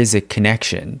there is a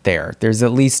connection there. There's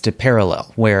at least a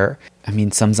parallel where, I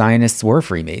mean, some Zionists were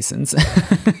Freemasons.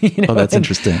 Oh, that's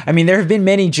interesting. I mean, there have been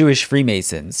many Jewish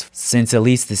Freemasons since at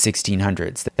least the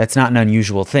 1600s. That's not an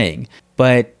unusual thing.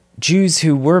 But Jews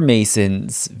who were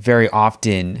Masons, very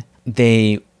often,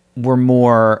 they were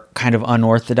more kind of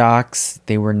unorthodox.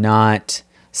 They were not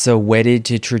so wedded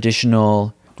to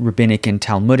traditional rabbinic and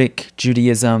Talmudic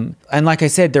Judaism. And like I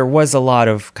said, there was a lot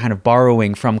of kind of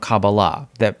borrowing from Kabbalah,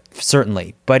 that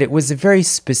certainly, but it was a very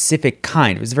specific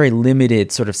kind. It was very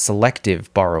limited, sort of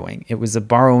selective borrowing. It was a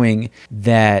borrowing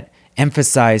that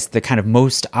emphasized the kind of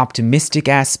most optimistic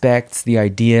aspects, the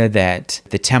idea that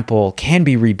the temple can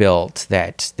be rebuilt,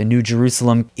 that the New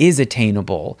Jerusalem is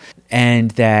attainable,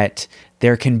 and that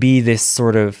there can be this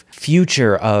sort of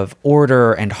future of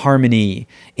order and harmony,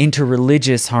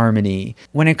 interreligious harmony.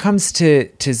 When it comes to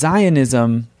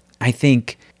Zionism, I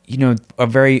think, a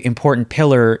very important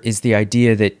pillar is the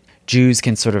idea that Jews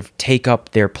can sort of take up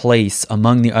their place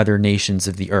among the other nations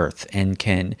of the earth and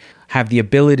can have the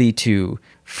ability to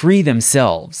free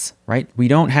themselves, right? We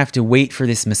don't have to wait for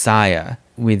this Messiah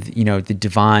with, the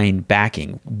divine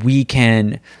backing. We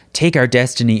can take our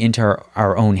destiny into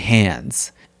our own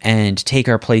hands and take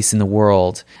our place in the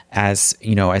world as,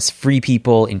 as free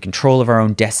people in control of our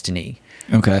own destiny.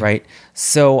 Okay. Right?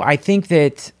 So I think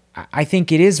it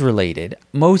is related.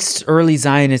 Most early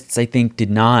Zionists, I think, did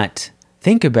not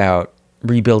think about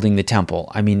rebuilding the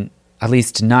temple. I mean, at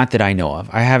least not that I know of.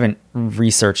 I haven't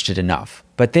researched it enough.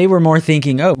 But they were more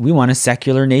thinking, we want a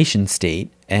secular nation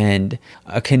state, and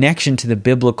a connection to the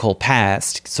biblical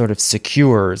past sort of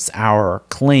secures our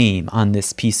claim on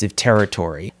this piece of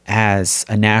territory as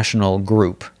a national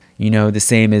group. The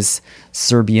same as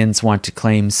Serbians want to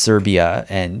claim Serbia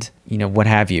and, what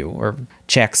have you, or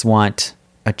Czechs want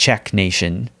a Czech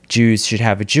nation. Jews should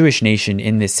have a Jewish nation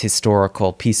in this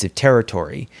historical piece of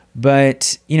territory.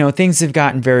 But, things have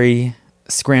gotten very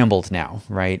scrambled now,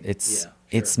 right?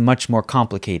 It's much more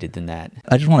complicated than that.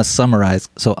 I just want to summarize.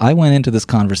 So I went into this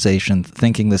conversation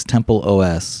thinking this Temple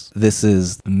OS, this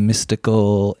is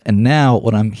mystical. And now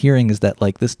what I'm hearing is that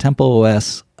like this Temple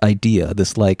OS idea,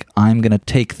 this like, I'm going to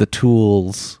take the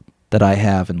tools that I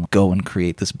have and go and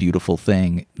create this beautiful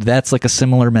thing. That's like a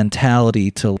similar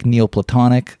mentality to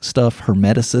Neoplatonic stuff,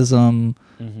 Hermeticism,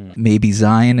 maybe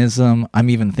Zionism. I'm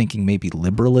even thinking maybe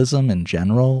liberalism in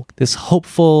general. This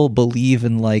hopeful belief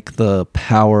in like the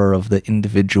power of the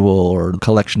individual or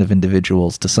collection of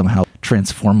individuals to somehow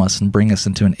transform us and bring us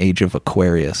into an age of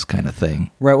Aquarius kind of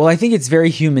thing. Right. Well, I think it's very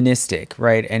humanistic,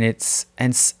 right? And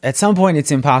at some point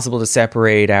it's impossible to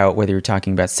separate out whether you're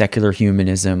talking about secular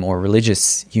humanism or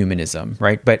religious humanism,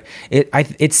 right? But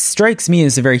it strikes me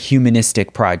as a very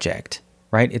humanistic project,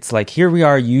 right? It's like here we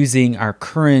are using our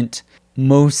current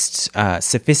most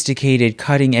sophisticated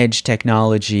cutting edge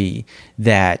technology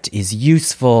that is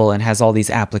useful and has all these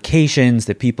applications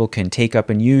that people can take up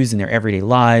and use in their everyday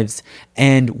lives.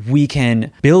 And we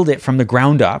can build it from the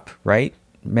ground up, right?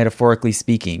 Metaphorically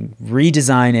speaking,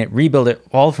 redesign it, rebuild it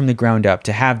all from the ground up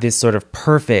to have this sort of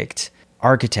perfect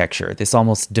architecture, this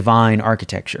almost divine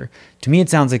architecture. To me, it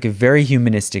sounds like a very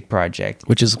humanistic project.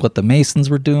 Which is what the Masons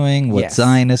were doing, what Yes.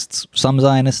 Zionists, some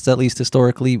Zionists at least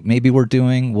historically, maybe were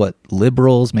doing, what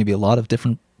liberals, maybe a lot of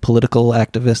different political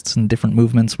activists and different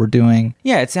movements were doing.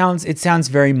 Yeah, it sounds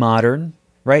very modern,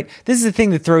 right? This is the thing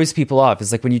that throws people off.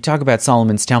 Is like when you talk about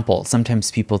Solomon's Temple,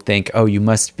 sometimes people think, oh, you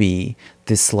must be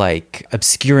this like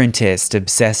obscurantist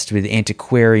obsessed with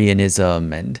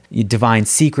antiquarianism and divine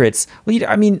secrets.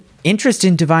 Well, interest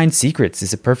in divine secrets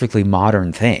is a perfectly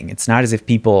modern thing. It's not as if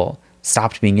people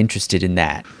stopped being interested in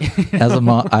that. As a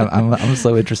mom, I'm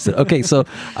so interested. Okay, so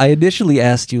I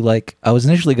was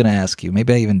initially going to ask you,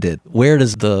 maybe I even did, where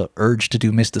does the urge to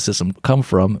do mysticism come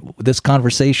from? This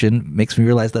conversation makes me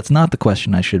realize that's not the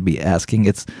question I should be asking.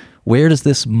 It's where does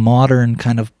this modern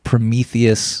kind of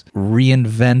Prometheus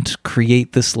reinvent,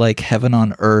 create this like heaven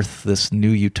on earth, this new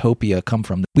utopia come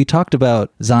from? We talked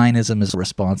about Zionism as a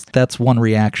response. That's one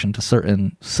reaction to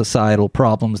certain societal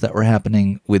problems that were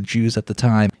happening with Jews at the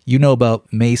time. You know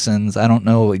about Masons. I don't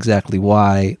know exactly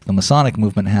why the Masonic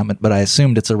movement happened, but I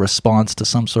assumed it's a response to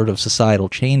some sort of societal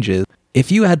changes.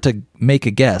 If you had to make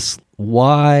a guess,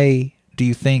 why do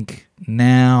you think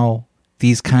now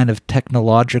these kind of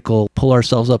technological, pull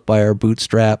ourselves up by our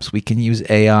bootstraps, we can use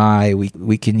AI,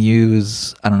 we can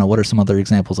use, I don't know, what are some other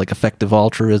examples, like effective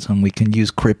altruism, we can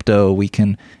use crypto, we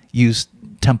can use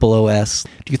Temple OS.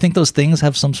 Do you think those things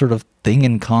have some sort of thing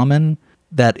in common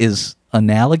that is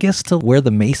analogous to where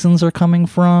the Masons are coming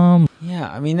from? Yeah,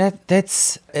 I mean,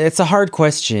 it's a hard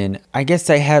question. I guess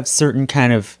I have certain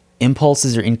kind of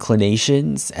impulses or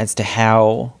inclinations as to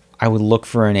how I would look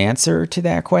for an answer to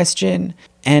that question.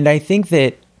 And I think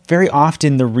that very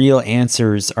often the real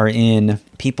answers are in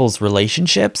people's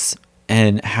relationships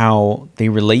and how they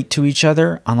relate to each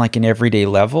other on like an everyday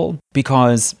level.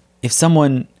 Because if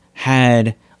someone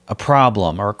had a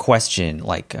problem or a question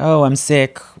like, oh, I'm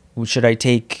sick, should I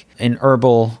take an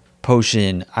herbal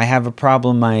potion? I have a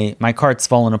problem, my cart's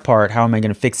fallen apart, how am I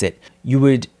going to fix it? You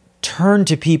would turn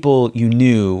to people you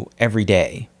knew every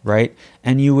day, right?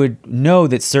 And you would know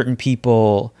that certain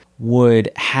people would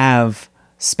have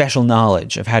special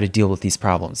knowledge of how to deal with these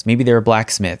problems. Maybe they're a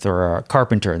blacksmith or a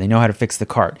carpenter. They know how to fix the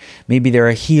cart. Maybe they're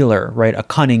a healer, right? A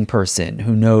cunning person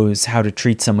who knows how to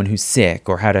treat someone who's sick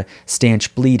or how to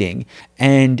stanch bleeding.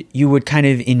 And you would kind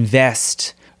of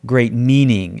invest great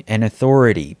meaning and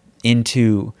authority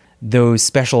into those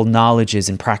special knowledges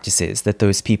and practices that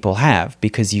those people have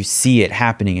because you see it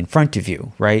happening in front of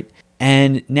you, right?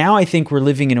 And now I think we're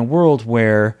living in a world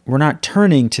where we're not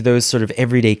turning to those sort of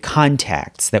everyday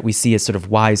contacts that we see as sort of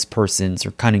wise persons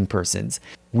or cunning persons.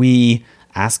 We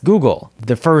ask Google.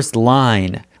 The first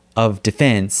line of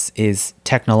defense is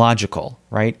technological,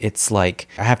 right? It's like,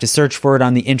 I have to search for it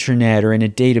on the internet or in a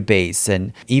database.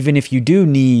 And even if you do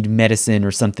need medicine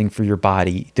or something for your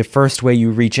body, the first way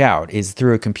you reach out is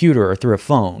through a computer or through a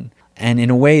phone. And in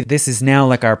a way, this is now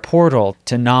like our portal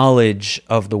to knowledge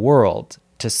of the world,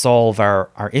 to solve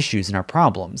our issues and our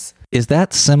problems. Is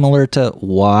that similar to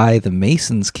why the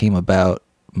Masons came about?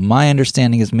 My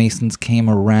understanding is Masons came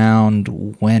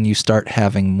around when you start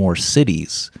having more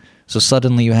cities. So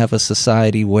suddenly you have a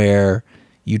society where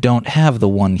you don't have the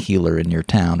one healer in your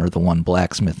town or the one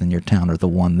blacksmith in your town or the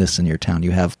one this in your town.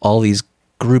 You have all these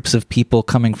groups of people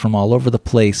coming from all over the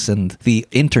place, and the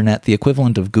internet, the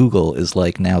equivalent of Google, is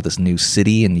like now this new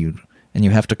city, and you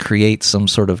have to create some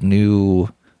sort of new,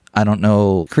 I don't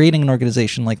know, creating an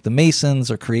organization like the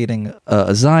Masons or creating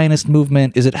a Zionist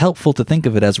movement. Is it helpful to think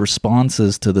of it as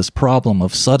responses to this problem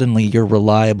of suddenly your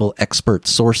reliable expert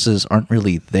sources aren't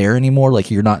really there anymore? Like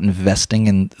you're not investing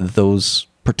in those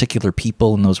particular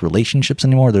people and those relationships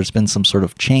anymore? There's been some sort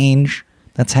of change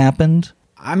that's happened?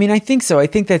 I mean, I think so. I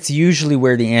think that's usually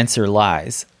where the answer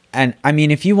lies. And I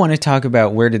mean, if you want to talk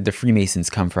about where did the Freemasons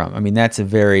come from, I mean, that's a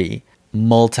very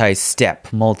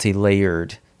multi-step,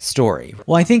 multi-layered story.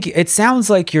 Well, I think it sounds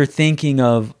like you're thinking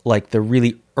of like the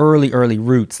really early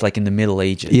roots, like in the Middle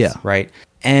Ages, yeah, right?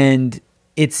 And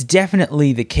it's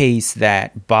definitely the case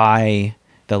that by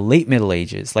the late Middle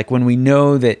Ages, like when we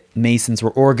know that Masons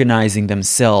were organizing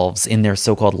themselves in their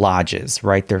so-called lodges,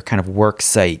 right? Their kind of work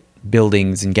site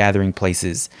buildings and gathering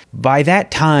places. By that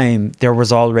time, there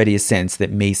was already a sense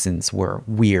that Masons were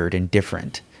weird and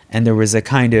different. And there was a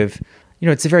kind of,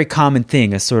 it's a very common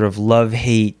thing, a sort of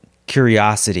love-hate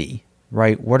curiosity,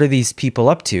 right? What are these people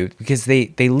up to? Because they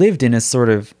lived in a sort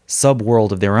of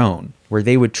sub-world of their own, where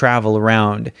they would travel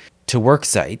around to work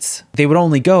sites. They would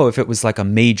only go if it was like a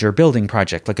major building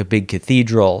project, like a big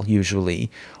cathedral usually,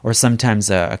 or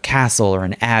sometimes a castle or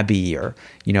an abbey or,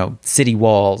 city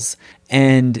walls.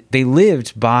 And they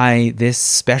lived by this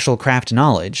special craft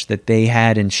knowledge that they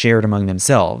had and shared among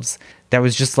themselves that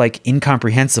was just like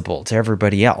incomprehensible to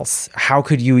everybody else. How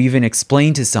could you even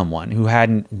explain to someone who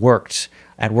hadn't worked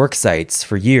at work sites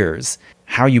for years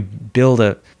how you build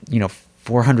a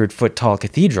 400-foot tall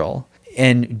cathedral?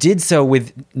 And did so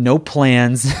with no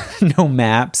plans, no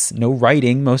maps, no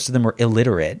writing. Most of them were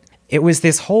illiterate. It was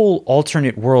this whole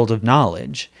alternate world of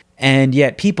knowledge. And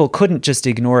yet people couldn't just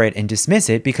ignore it and dismiss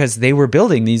it because they were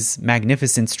building these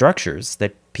magnificent structures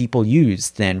that people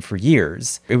used then for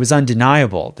years. It was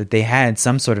undeniable that they had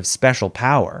some sort of special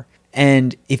power.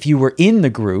 And if you were in the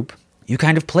group, you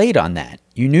kind of played on that.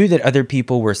 You knew that other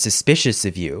people were suspicious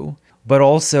of you, but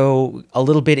also a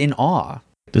little bit in awe.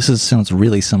 This sounds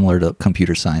really similar to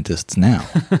computer scientists now.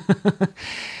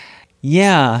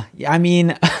 Yeah, I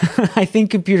mean, I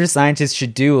think computer scientists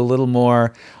should do a little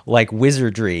more like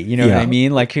wizardry. You know what I Yeah.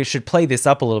 mean? Like, you should play this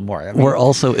up a little more. I mean, We're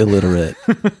also illiterate.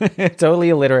 totally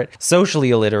illiterate, socially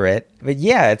illiterate. But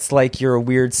yeah, it's like you're a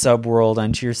weird subworld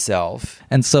unto yourself.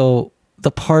 And so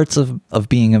the parts of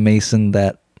being a Mason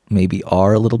that maybe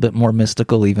are a little bit more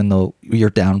mystical, even though you're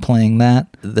downplaying that,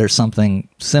 there's something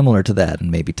similar to that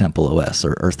in maybe Temple OS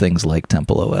or things like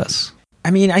Temple OS. I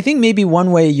mean, I think maybe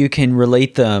one way you can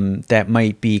relate them that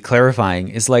might be clarifying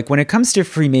is like when it comes to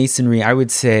Freemasonry, I would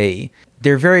say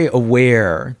they're very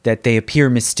aware that they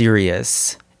appear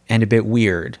mysterious and a bit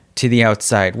weird to the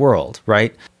outside world,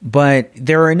 right? But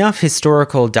there are enough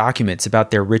historical documents about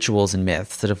their rituals and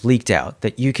myths that have leaked out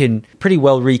that you can pretty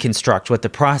well reconstruct what the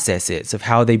process is of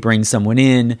how they bring someone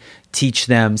in, teach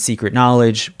them secret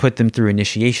knowledge, put them through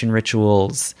initiation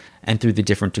rituals and through the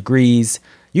different degrees.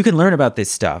 You can learn about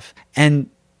this stuff. And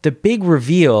the big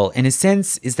reveal, in a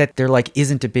sense, is that there like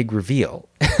isn't a big reveal.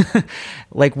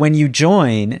 Like when you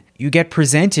join, you get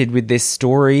presented with this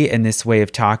story and this way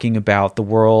of talking about the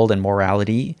world and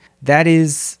morality that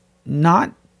is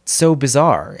not so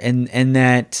bizarre and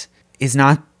that is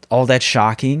not all that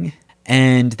shocking.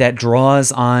 And that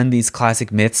draws on these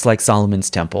classic myths like Solomon's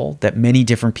Temple that many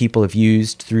different people have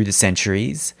used through the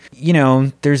centuries. You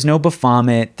know, there's no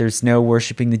Baphomet, there's no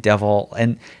worshiping the devil,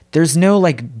 and there's no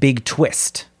like big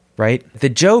twist, right? The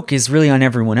joke is really on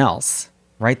everyone else,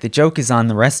 right? The joke is on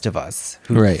the rest of us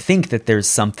who think that there's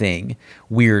something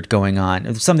weird going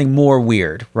on, something more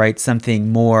weird, right?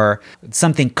 Something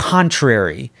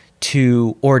contrary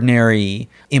to ordinary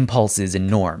impulses and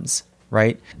norms.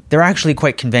 Right? They're actually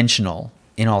quite conventional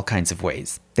in all kinds of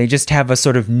ways. They just have a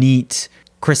sort of neat,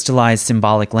 crystallized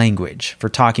symbolic language for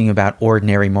talking about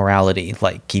ordinary morality,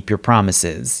 like keep your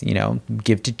promises, you know,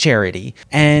 give to charity.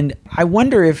 And I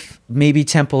wonder if maybe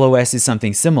Temple OS is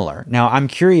something similar. Now, I'm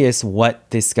curious what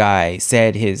this guy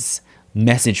said his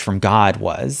message from God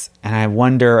was, and I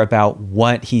wonder about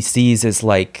what he sees as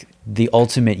like the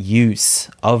ultimate use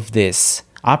of this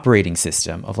operating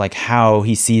system, of like how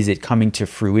he sees it coming to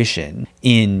fruition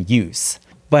in use.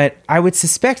 But I would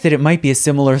suspect that it might be a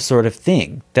similar sort of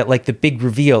thing, that like the big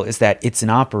reveal is that it's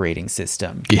an operating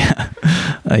system. Yeah.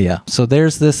 Yeah. So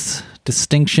there's this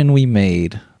distinction we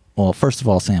made. Well, first of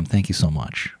all, Sam, thank you so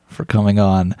much for coming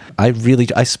on.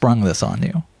 I sprung this on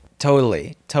you.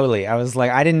 Totally. I was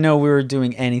like, I didn't know we were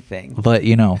doing anything. But,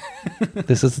 you know,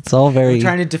 it's all very... We're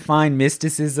trying to define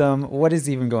mysticism. What is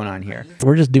even going on here?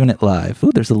 We're just doing it live.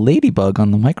 Ooh, there's a ladybug on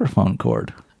the microphone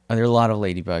cord. Oh, there are a lot of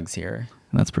ladybugs here.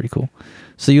 That's pretty cool.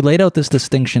 So you laid out this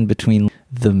distinction between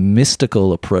the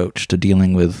mystical approach to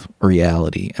dealing with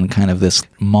reality and kind of this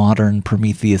modern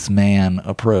Prometheus man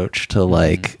approach to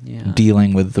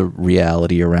dealing with the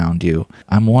reality around you.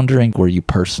 I'm wondering where you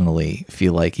personally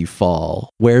feel like you fall.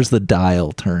 Where's the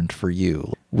dial turned for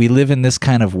you? We live in this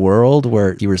kind of world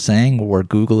where you were saying where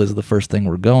Google is the first thing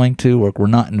we're going to, where we're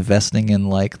not investing in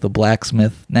like the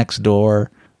blacksmith next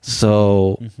door.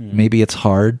 So maybe it's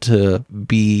hard to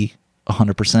be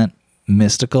 100%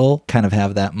 mystical, kind of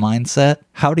have that mindset.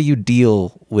 How do you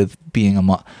deal with being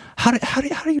how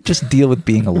do you just deal with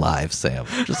being alive, Sam?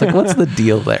 Just like, what's the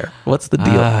deal there? What's the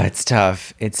deal? It's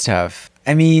tough.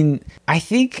 I mean, I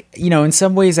think, you know, in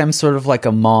some ways I'm sort of like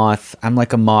a moth. I'm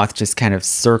like a moth just kind of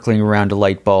circling around a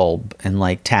light bulb and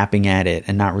like tapping at it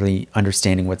and not really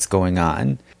understanding what's going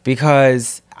on.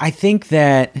 Because I think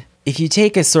that if you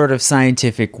take a sort of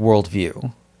scientific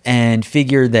worldview and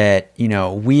figure that, you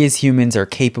know, we as humans are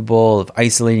capable of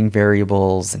isolating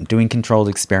variables and doing controlled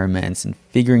experiments and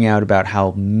figuring out about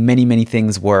how many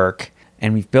things work.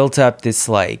 And we've built up this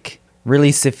like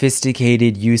really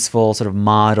sophisticated, useful sort of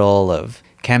model of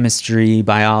chemistry,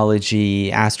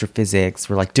 biology, astrophysics.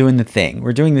 We're like doing the thing.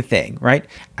 We're doing the thing, right?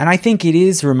 And I think it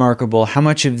is remarkable how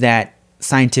much of that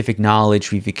scientific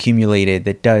knowledge we've accumulated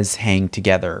that does hang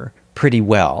together pretty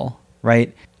well,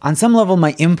 right? On some level,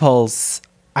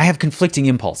 I have conflicting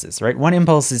impulses, right? One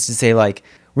impulse is to say, like,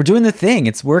 we're doing the thing,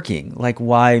 it's working, like,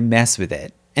 why mess with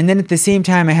it? And then at the same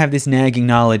time, I have this nagging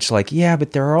knowledge, like, yeah,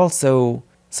 but there are also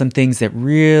some things that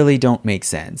really don't make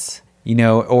sense, you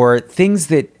know, or things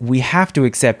that we have to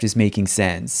accept as making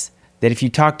sense, that if you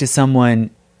talk to someone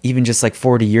even just like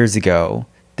 40 years ago,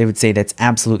 they would say that's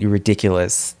absolutely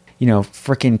ridiculous. You know,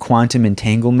 frickin' quantum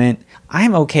entanglement.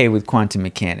 I'm okay with quantum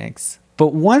mechanics. But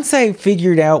once I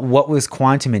figured out what was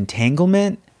quantum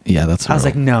entanglement, yeah, that's I was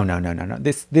like, no.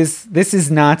 This is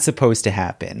not supposed to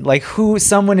happen. Like,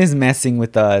 someone is messing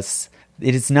with us.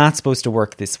 It is not supposed to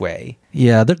work this way.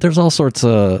 Yeah, there's all sorts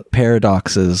of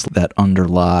paradoxes that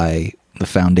underlie the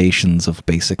foundations of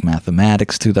basic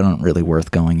mathematics too that aren't really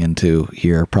worth going into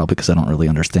here, probably because I don't really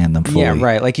understand them fully. Yeah,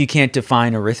 right. Like you can't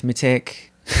define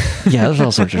arithmetic. Yeah, there's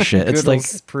all sorts of shit. It's like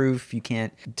Gödel's proof. You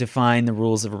can't define the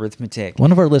rules of arithmetic.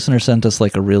 one of our listeners sent us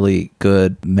like a really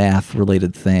good math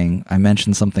related thing. I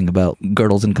mentioned something about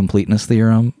Gödel's incompleteness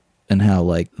theorem and how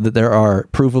like there are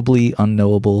provably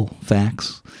unknowable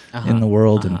facts in the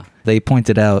world. And they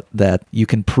pointed out that you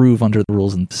can prove under the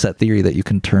rules in set theory that you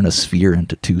can turn a sphere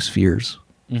into two spheres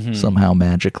somehow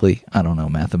magically. I don't know,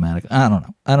 mathematics. I don't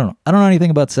know. I don't know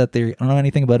anything about set theory. I don't know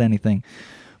anything about anything.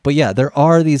 But yeah, there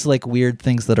are these like weird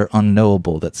things that are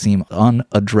unknowable that seem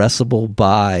unaddressable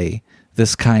by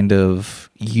this kind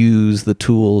of use the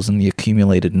tools and the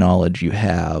accumulated knowledge you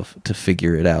have to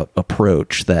figure it out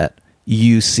approach that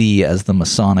you see as the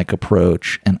Masonic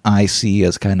approach and I see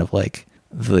as kind of like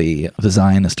the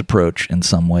Zionist approach in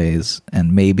some ways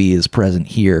and maybe is present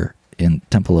here in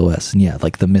Temple OS. And yeah,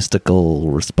 like the mystical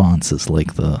response is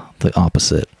like the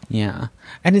opposite. Yeah.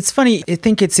 And it's funny, I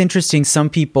think it's interesting, some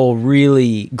people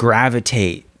really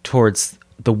gravitate towards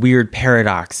the weird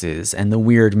paradoxes and the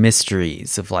weird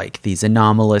mysteries of like these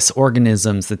anomalous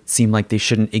organisms that seem like they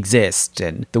shouldn't exist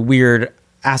and the weird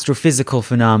astrophysical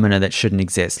phenomena that shouldn't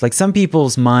exist. Like some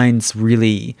people's minds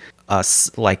really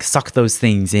like suck those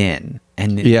things in.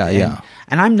 And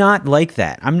I'm not like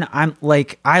that. I'm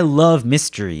like, I love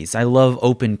mysteries. I love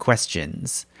open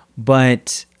questions,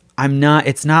 but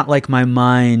it's not like my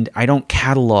mind, I don't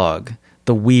catalog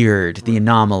the weird, the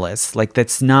anomalous. Like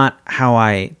that's just not how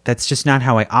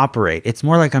I operate. It's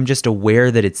more like I'm just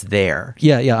aware that it's there.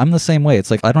 Yeah, I'm the same way.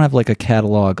 It's like I don't have like a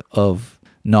catalog of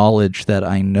knowledge that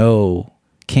I know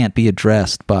can't be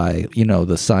addressed by,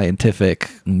 the scientific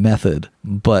method,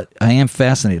 but I am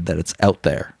fascinated that it's out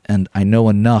there and I know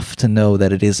enough to know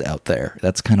that it is out there.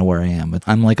 That's kind of where I am.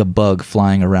 I'm like a bug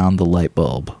flying around the light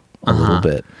bulb. A little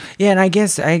bit. Yeah, and I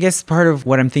guess part of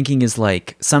what I'm thinking is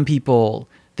like some people,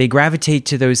 they gravitate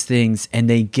to those things and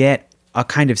they get a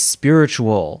kind of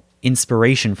spiritual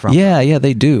inspiration from them. Yeah,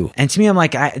 they do. And to me, I'm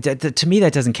like, to me,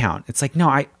 that doesn't count. It's like, no,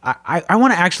 I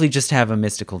want to actually just have a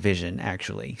mystical vision,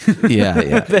 actually.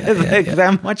 Yeah.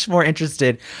 I'm much more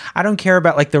interested. I don't care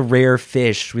about like the rare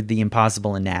fish with the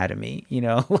impossible anatomy,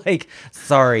 like,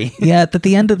 sorry. Yeah, at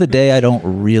the end of the day, I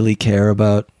don't really care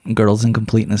about Gödel's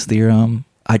incompleteness theorem.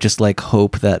 I just like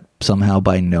hope that somehow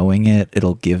by knowing it,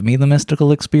 it'll give me the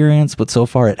mystical experience. But so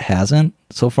far it hasn't.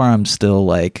 So far I'm still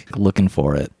like looking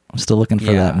for it. I'm still looking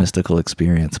for that mystical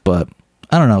experience. But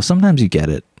I don't know. Sometimes you get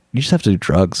it. You just have to do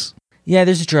drugs. Yeah,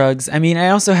 there's drugs. I mean, I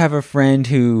also have a friend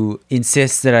who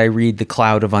insists that I read The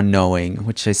Cloud of Unknowing,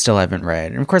 which I still haven't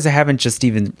read. And of course, I haven't just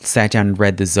even sat down and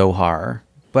read the Zohar.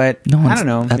 But I don't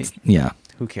know. Yeah.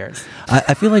 Who cares?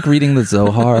 I feel like reading the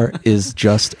Zohar is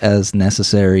just as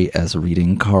necessary as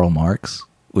reading Karl Marx,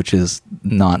 which is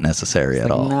not necessary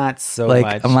at all. Not so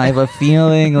much. I have a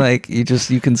feeling like you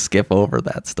can skip over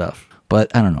that stuff. But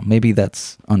I don't know. Maybe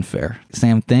that's unfair.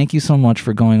 Sam, thank you so much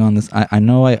for going on this. I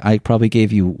know I probably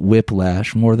gave you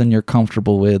whiplash more than you're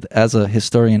comfortable with as a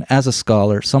historian, as a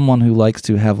scholar, someone who likes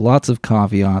to have lots of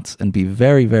caveats and be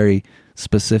very, very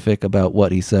specific about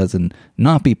what he says and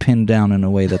not be pinned down in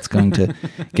a way that's going to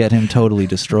get him totally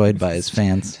destroyed by his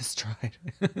fans.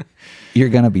 Destroyed. You're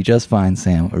going to be just fine,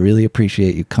 Sam. I really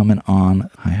appreciate you coming on.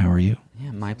 Hi, how are you?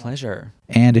 Yeah, my pleasure.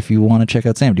 And if you want to check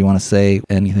out Sam, do you want to say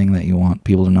anything that you want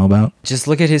people to know about? Just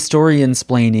look at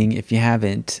Historiansplaining if you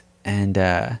haven't. And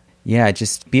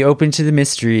just be open to the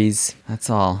mysteries. That's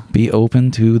all. Be open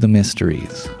to the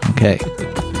mysteries. Okay.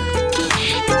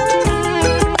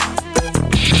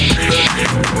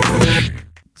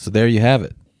 So there you have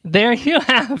it. There you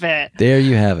have it. There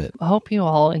you have it. I hope you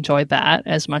all enjoyed that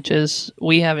as much as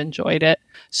we have enjoyed it.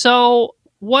 So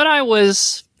what I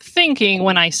was thinking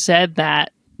when I said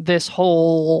that this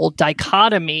whole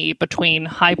dichotomy between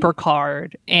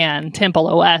HyperCard and Temple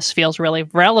OS feels really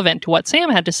relevant to what Sam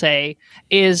had to say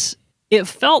is it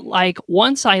felt like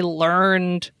once I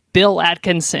learned Bill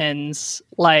Atkinson's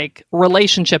like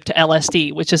relationship to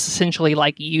LSD, which is essentially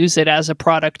like use it as a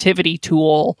productivity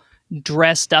tool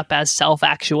dressed up as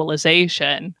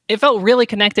self-actualization, it felt really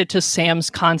connected to Sam's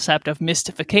concept of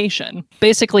mystification.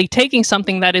 Basically taking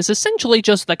something that is essentially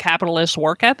just the capitalist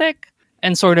work ethic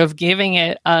and sort of giving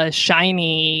it a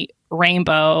shiny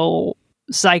rainbow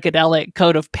psychedelic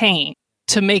coat of paint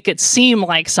to make it seem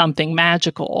like something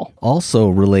magical. Also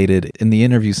related, in the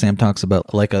interview, Sam talks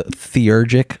about like a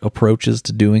theurgic approaches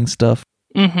to doing stuff.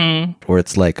 Mm-hmm. Where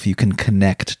it's like if you can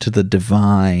connect to the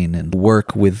divine and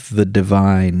work with the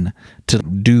divine to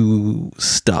do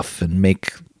stuff and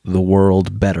make the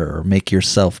world better or make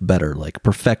yourself better, like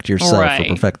perfect yourself Right.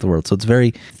 or perfect the world. So it's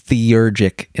very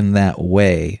theurgic in that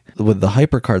way with the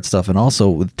hypercard stuff, and also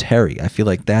with Terry. I feel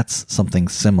like that's something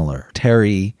similar.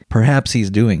 Terry, perhaps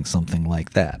he's doing something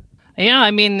like that. Yeah,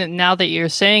 I mean, now that you're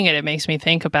saying it, it makes me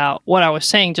think about what I was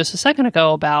saying just a second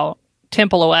ago about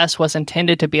Temple OS was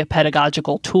intended to be a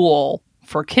pedagogical tool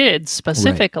for kids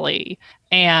specifically,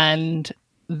 and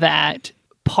that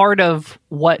part of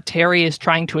what Terry is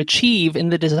trying to achieve in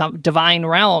the divine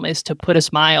realm is to put a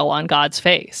smile on God's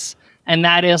face. And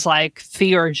that is like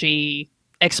theurgy,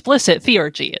 explicit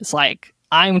theurgy. It's like,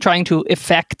 I'm trying to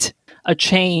effect a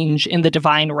change in the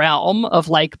divine realm of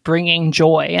like bringing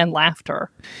joy and laughter.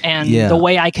 And the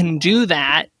way I can do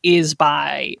that is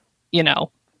by,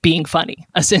 being funny,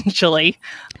 essentially,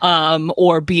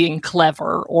 or being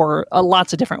clever, or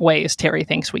lots of different ways Terry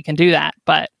thinks we can do that.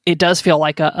 But it does feel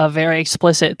like a very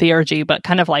explicit theurgy, but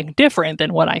kind of like different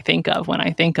than what I think of when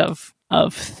I think of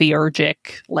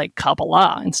theurgic, like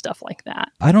Kabbalah and stuff like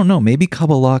that. I don't know. Maybe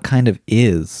Kabbalah kind of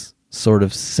is sort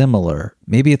of similar.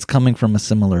 Maybe it's coming from a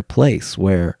similar place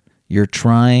where you're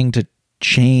trying to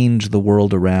change the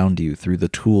world around you through the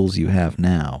tools you have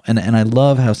now. And I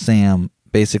love how Sam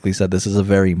basically said this is a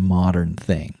very modern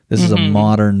thing. This is a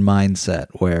modern mindset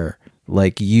where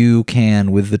like you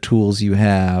can, with the tools you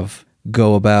have,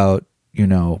 go about,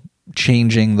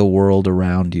 changing the world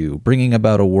around you, bringing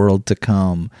about a world to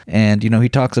come. And, he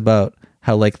talks about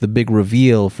how like the big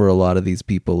reveal for a lot of these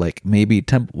people, like maybe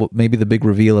the big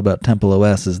reveal about Temple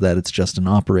OS is that it's just an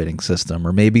operating system,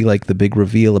 or maybe like the big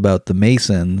reveal about the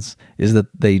Masons is that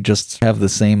they just have the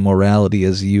same morality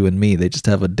as you and me. They just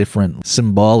have a different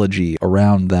symbology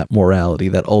around that morality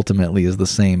that ultimately is the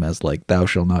same as like thou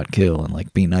shalt not kill and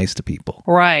like be nice to people.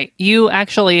 Right. You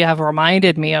actually have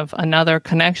reminded me of another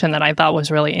connection that I thought was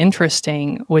really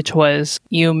interesting, which was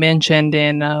you mentioned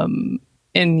in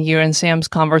you and Sam's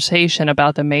conversation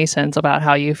about the Masons, about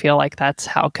how you feel like that's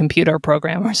how computer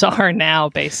programmers are now,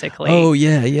 basically. Oh,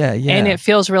 yeah. And it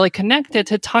feels really connected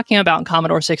to talking about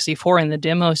Commodore 64 in the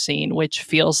demo scene, which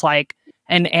feels like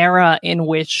an era in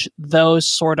which those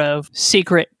sort of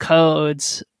secret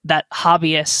codes that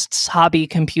hobbyists, hobby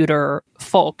computer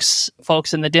folks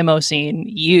in the demo scene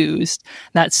used,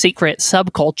 that secret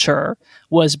subculture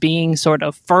was being sort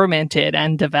of fermented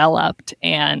and developed.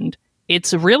 And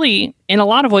it's really, in a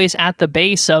lot of ways, at the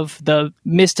base of the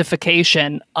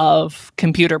mystification of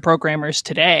computer programmers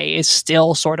today is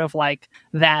still sort of like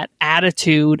that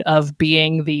attitude of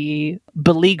being the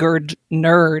beleaguered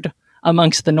nerd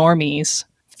amongst the normies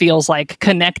feels like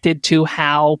connected to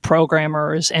how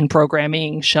programmers and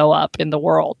programming show up in the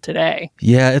world today.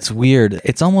 Yeah, it's weird.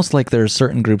 It's almost like there are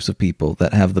certain groups of people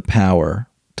that have the power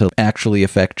to actually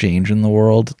affect change in the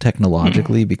world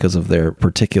technologically because of their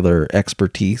particular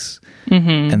expertise.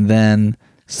 And then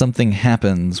something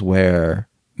happens where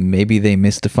maybe they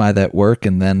mystify that work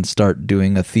and then start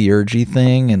doing a theurgy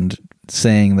thing and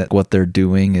saying that what they're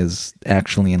doing is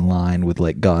actually in line with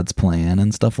like God's plan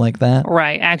and stuff like that.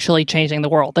 Right, actually changing the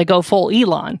world. They go full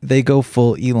Elon.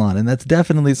 And that's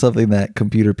definitely something that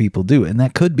computer people do. And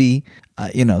that could be,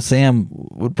 Sam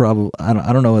would probably, I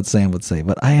don't know what Sam would say,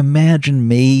 but I imagine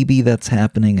maybe that's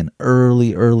happening in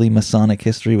early Masonic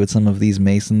history with some of these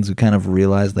Masons who kind of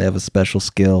realize they have a special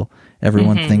skill.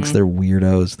 Everyone thinks they're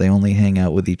weirdos. They only hang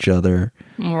out with each other.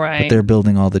 Right. But they're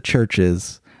building all the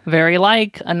churches. Very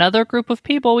like another group of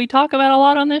people we talk about a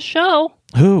lot on this show.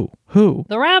 Who?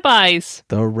 The rabbis.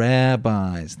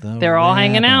 They're all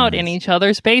hanging out in each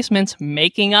other's basements,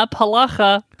 making up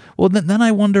halacha. Well, then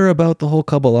I wonder about the whole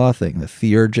Kabbalah thing, the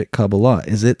theurgic Kabbalah.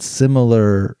 Is it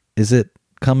similar? Is it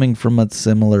coming from a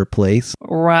similar place?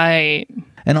 Right.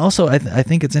 And also, I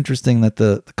think it's interesting that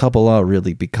the Kabbalah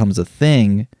really becomes a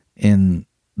thing in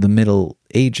the Middle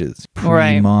Ages,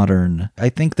 pre-modern. I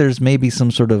think there's maybe some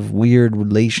sort of weird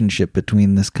relationship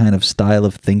between this kind of style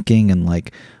of thinking and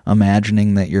like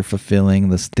imagining that you're fulfilling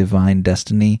this divine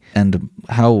destiny and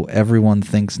how everyone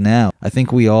thinks now. I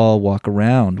think we all walk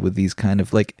around with these kind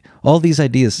of like, all these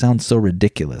ideas sound so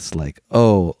ridiculous, like,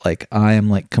 oh, like I am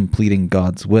like completing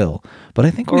God's will. But I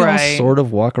think we all sort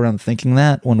of walk around thinking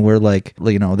that when we're like,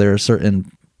 there are certain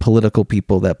political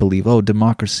people that believe, oh,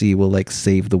 democracy will like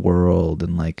save the world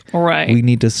and like we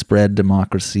need to spread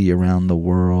democracy around the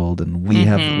world and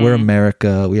we're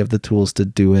America, we have the tools to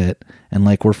do it, and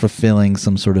like we're fulfilling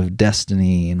some sort of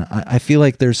destiny. And I feel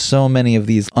like there's so many of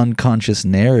these unconscious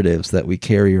narratives that we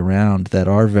carry around that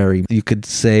are very, you could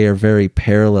say, are very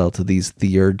parallel to these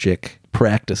theurgic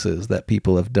practices that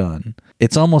people have done.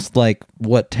 It's almost like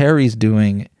what Terry's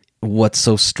doing. What's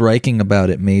so striking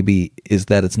about it maybe is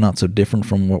that it's not so different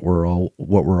from what we're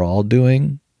all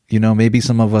doing. You know, maybe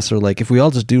some of us are like, if we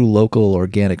all just do local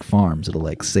organic farms, it'll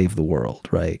like save the world,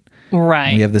 right? Right.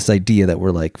 And we have this idea that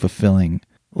we're like fulfilling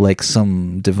like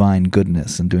some divine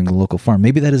goodness and doing a local farm.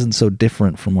 Maybe that isn't so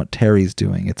different from what Terry's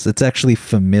doing. It's actually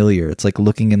familiar. It's like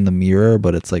looking in the mirror,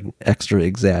 but it's like extra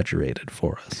exaggerated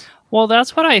for us. Well,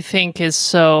 that's what I think is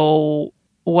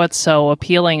what's so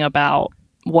appealing about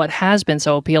what has been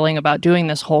so appealing about doing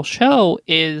this whole show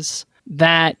is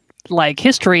that like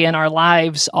history and our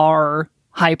lives are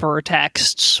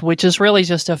hypertexts, which is really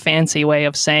just a fancy way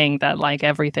of saying that like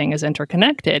everything is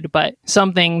interconnected. But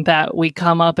something that we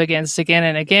come up against again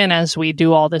and again as we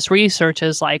do all this research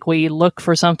is like we look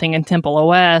for something in Temple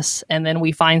OS and then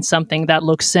we find something that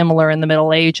looks similar in the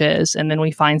Middle Ages, and then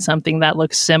we find something that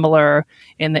looks similar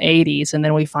in the 80s, and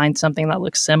then we find something that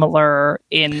looks similar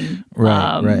in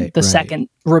the second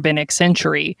rabbinic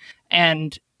century.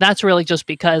 And that's really just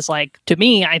because, like, to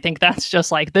me, I think that's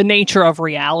just like the nature of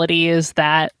reality is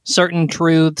that certain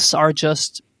truths are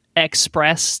just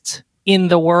expressed in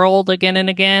the world again and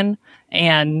again.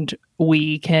 And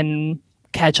we can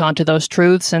catch on to those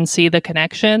truths and see the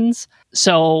connections.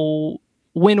 So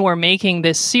when we're making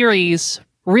this series,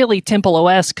 really Temple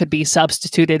OS could be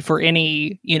substituted for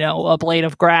any, a blade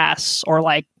of grass or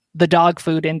like the dog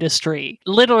food industry.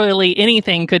 Literally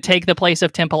anything could take the place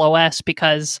of Temple OS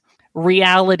because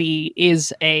reality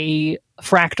is a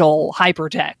fractal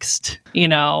hypertext,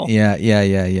 Yeah.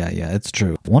 It's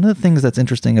true. One of the things that's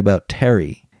interesting about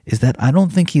Terry is that I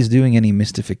don't think he's doing any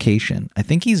mystification. I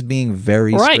think he's being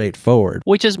very straightforward.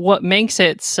 Which is what makes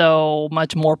it so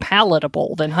much more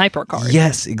palatable than Hypercard.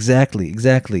 Yes, exactly.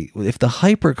 If the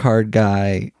Hypercard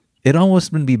guy, it'd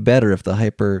almost be better if the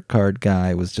Hypercard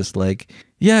guy was just like,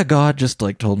 yeah, God just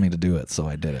like told me to do it, so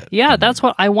I did it. Yeah, that's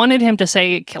what I wanted him to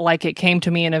say, like it came to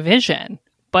me in a vision.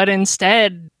 But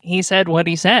instead, he said what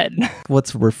he said.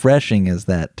 What's refreshing is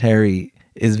that Terry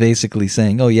is basically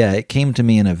saying, oh yeah, it came to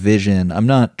me in a vision. I'm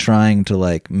not trying to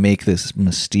like make this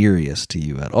mysterious to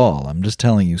you at all. I'm just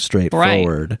telling you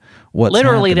straightforward what's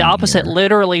literally the happening opposite, here.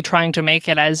 Literally trying to make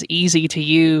it as easy to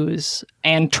use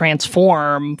and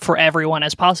transform for everyone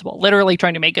as possible. Literally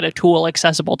trying to make it a tool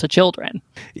accessible to children.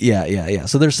 Yeah.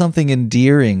 So there's something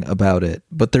endearing about it,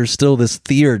 but there's still this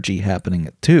theurgy happening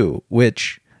too,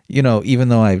 which, even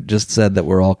though I just said that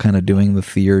we're all kind of doing the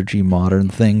theurgy modern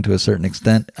thing to a certain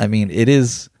extent, I mean, it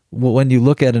is, when you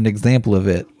look at an example of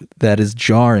it that is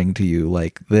jarring to you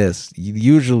like this,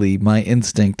 usually my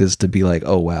instinct is to be like,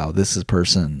 oh, wow, this is a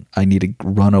person, I need to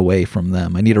run away from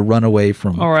them. I need to run away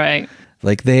from... All right.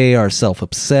 Like, they are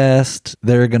self-obsessed.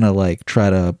 They're going to, like, try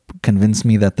to convince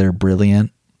me that they're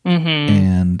brilliant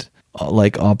and,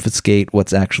 like, obfuscate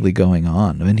what's actually going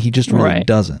on. I mean, he just really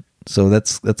doesn't. So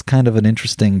that's kind of an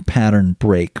interesting pattern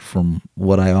break from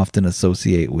what I often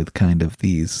associate with kind of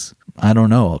these, I don't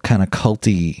know, kind of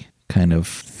culty, kind of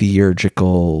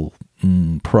theurgical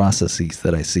processes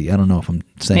that I see. I don't know if I'm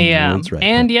saying the words right.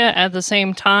 And yet, at the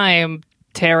same time,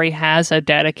 Terry has a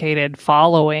dedicated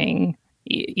following,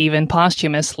 even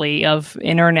posthumously, of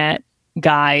internet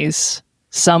guys,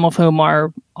 some of whom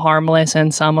are harmless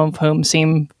and some of whom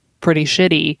seem pretty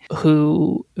shitty,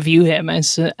 who view him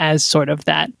as sort of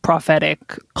that prophetic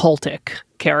cultic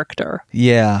character.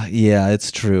 Yeah,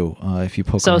 it's true. If you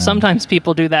poke around. Sometimes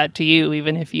people do that to you,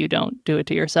 even if you don't do it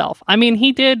to yourself. I mean,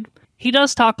 he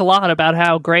does talk a lot about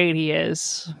how great he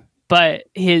is, but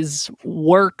his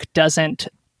work doesn't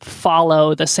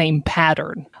follow the same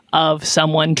pattern of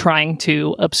someone trying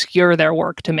to obscure their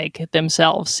work to make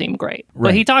themselves seem great. Right.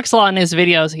 But he talks a lot in his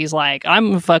videos. He's like,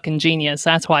 I'm a fucking genius.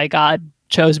 That's why God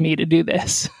chose me to do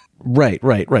this. Right.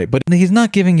 But he's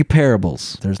not giving you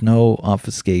parables. There's no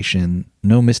obfuscation,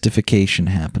 no mystification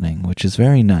happening, which is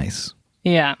very nice.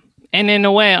 Yeah. And in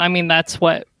a way, I mean, that's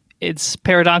what it's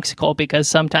paradoxical, because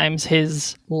sometimes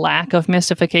his lack of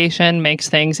mystification makes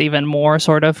things even more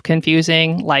sort of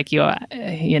confusing. Like,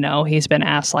 he's been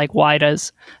asked, like, why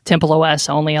does Temple OS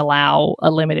only allow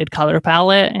a limited color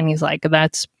palette? And he's like,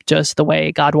 that's just the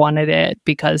way God wanted it,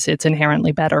 because it's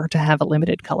inherently better to have a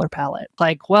limited color palette.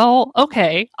 Like, well,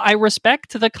 okay, I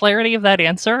respect the clarity of that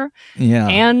answer. Yeah.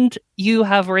 And you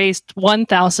have raised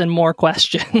 1,000 more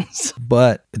questions.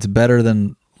 But it's better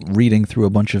than reading through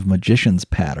a bunch of magician's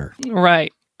patter.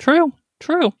 Right. True.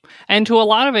 And to a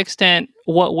lot of extent,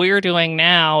 what we're doing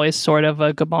now is sort of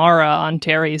a Gemara on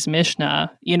Terry's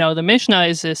Mishnah. The Mishnah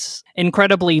is this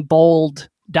incredibly bold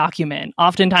document.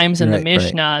 Oftentimes in the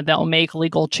Mishnah, they'll make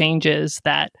legal changes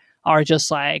that are just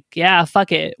like, yeah,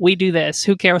 fuck it. We do this.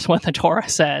 Who cares what the Torah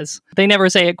says? They never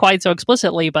say it quite so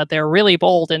explicitly, but they're really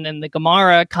bold. And then the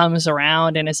Gemara comes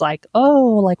around and is like,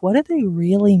 oh, like, what did they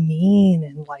really mean?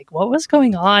 And like, what was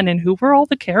going on? And who were all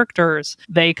the characters?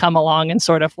 They come along and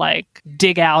sort of like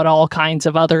dig out all kinds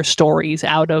of other stories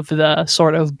out of the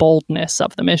sort of boldness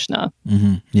of the Mishnah.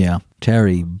 Mm-hmm. Yeah.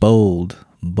 Terry, bold.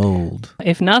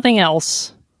 If nothing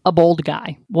else, a bold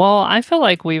guy. Well, I feel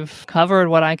like we've covered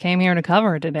what I came here to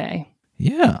cover today.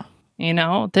 Yeah. You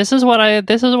know, this is what I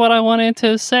wanted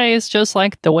to say. Is just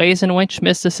like the ways in which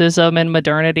mysticism and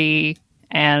modernity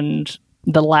and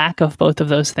the lack of both of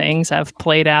those things have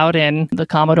played out in the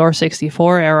Commodore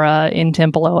 64 era, in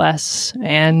Temple OS,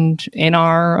 and in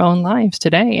our own lives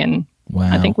today. And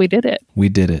Wow. I think we did it. We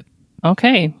did it.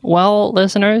 Okay. Well,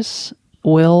 listeners,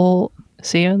 we'll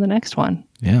see you in the next one.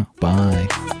 Yeah. Bye.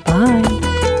 Bye.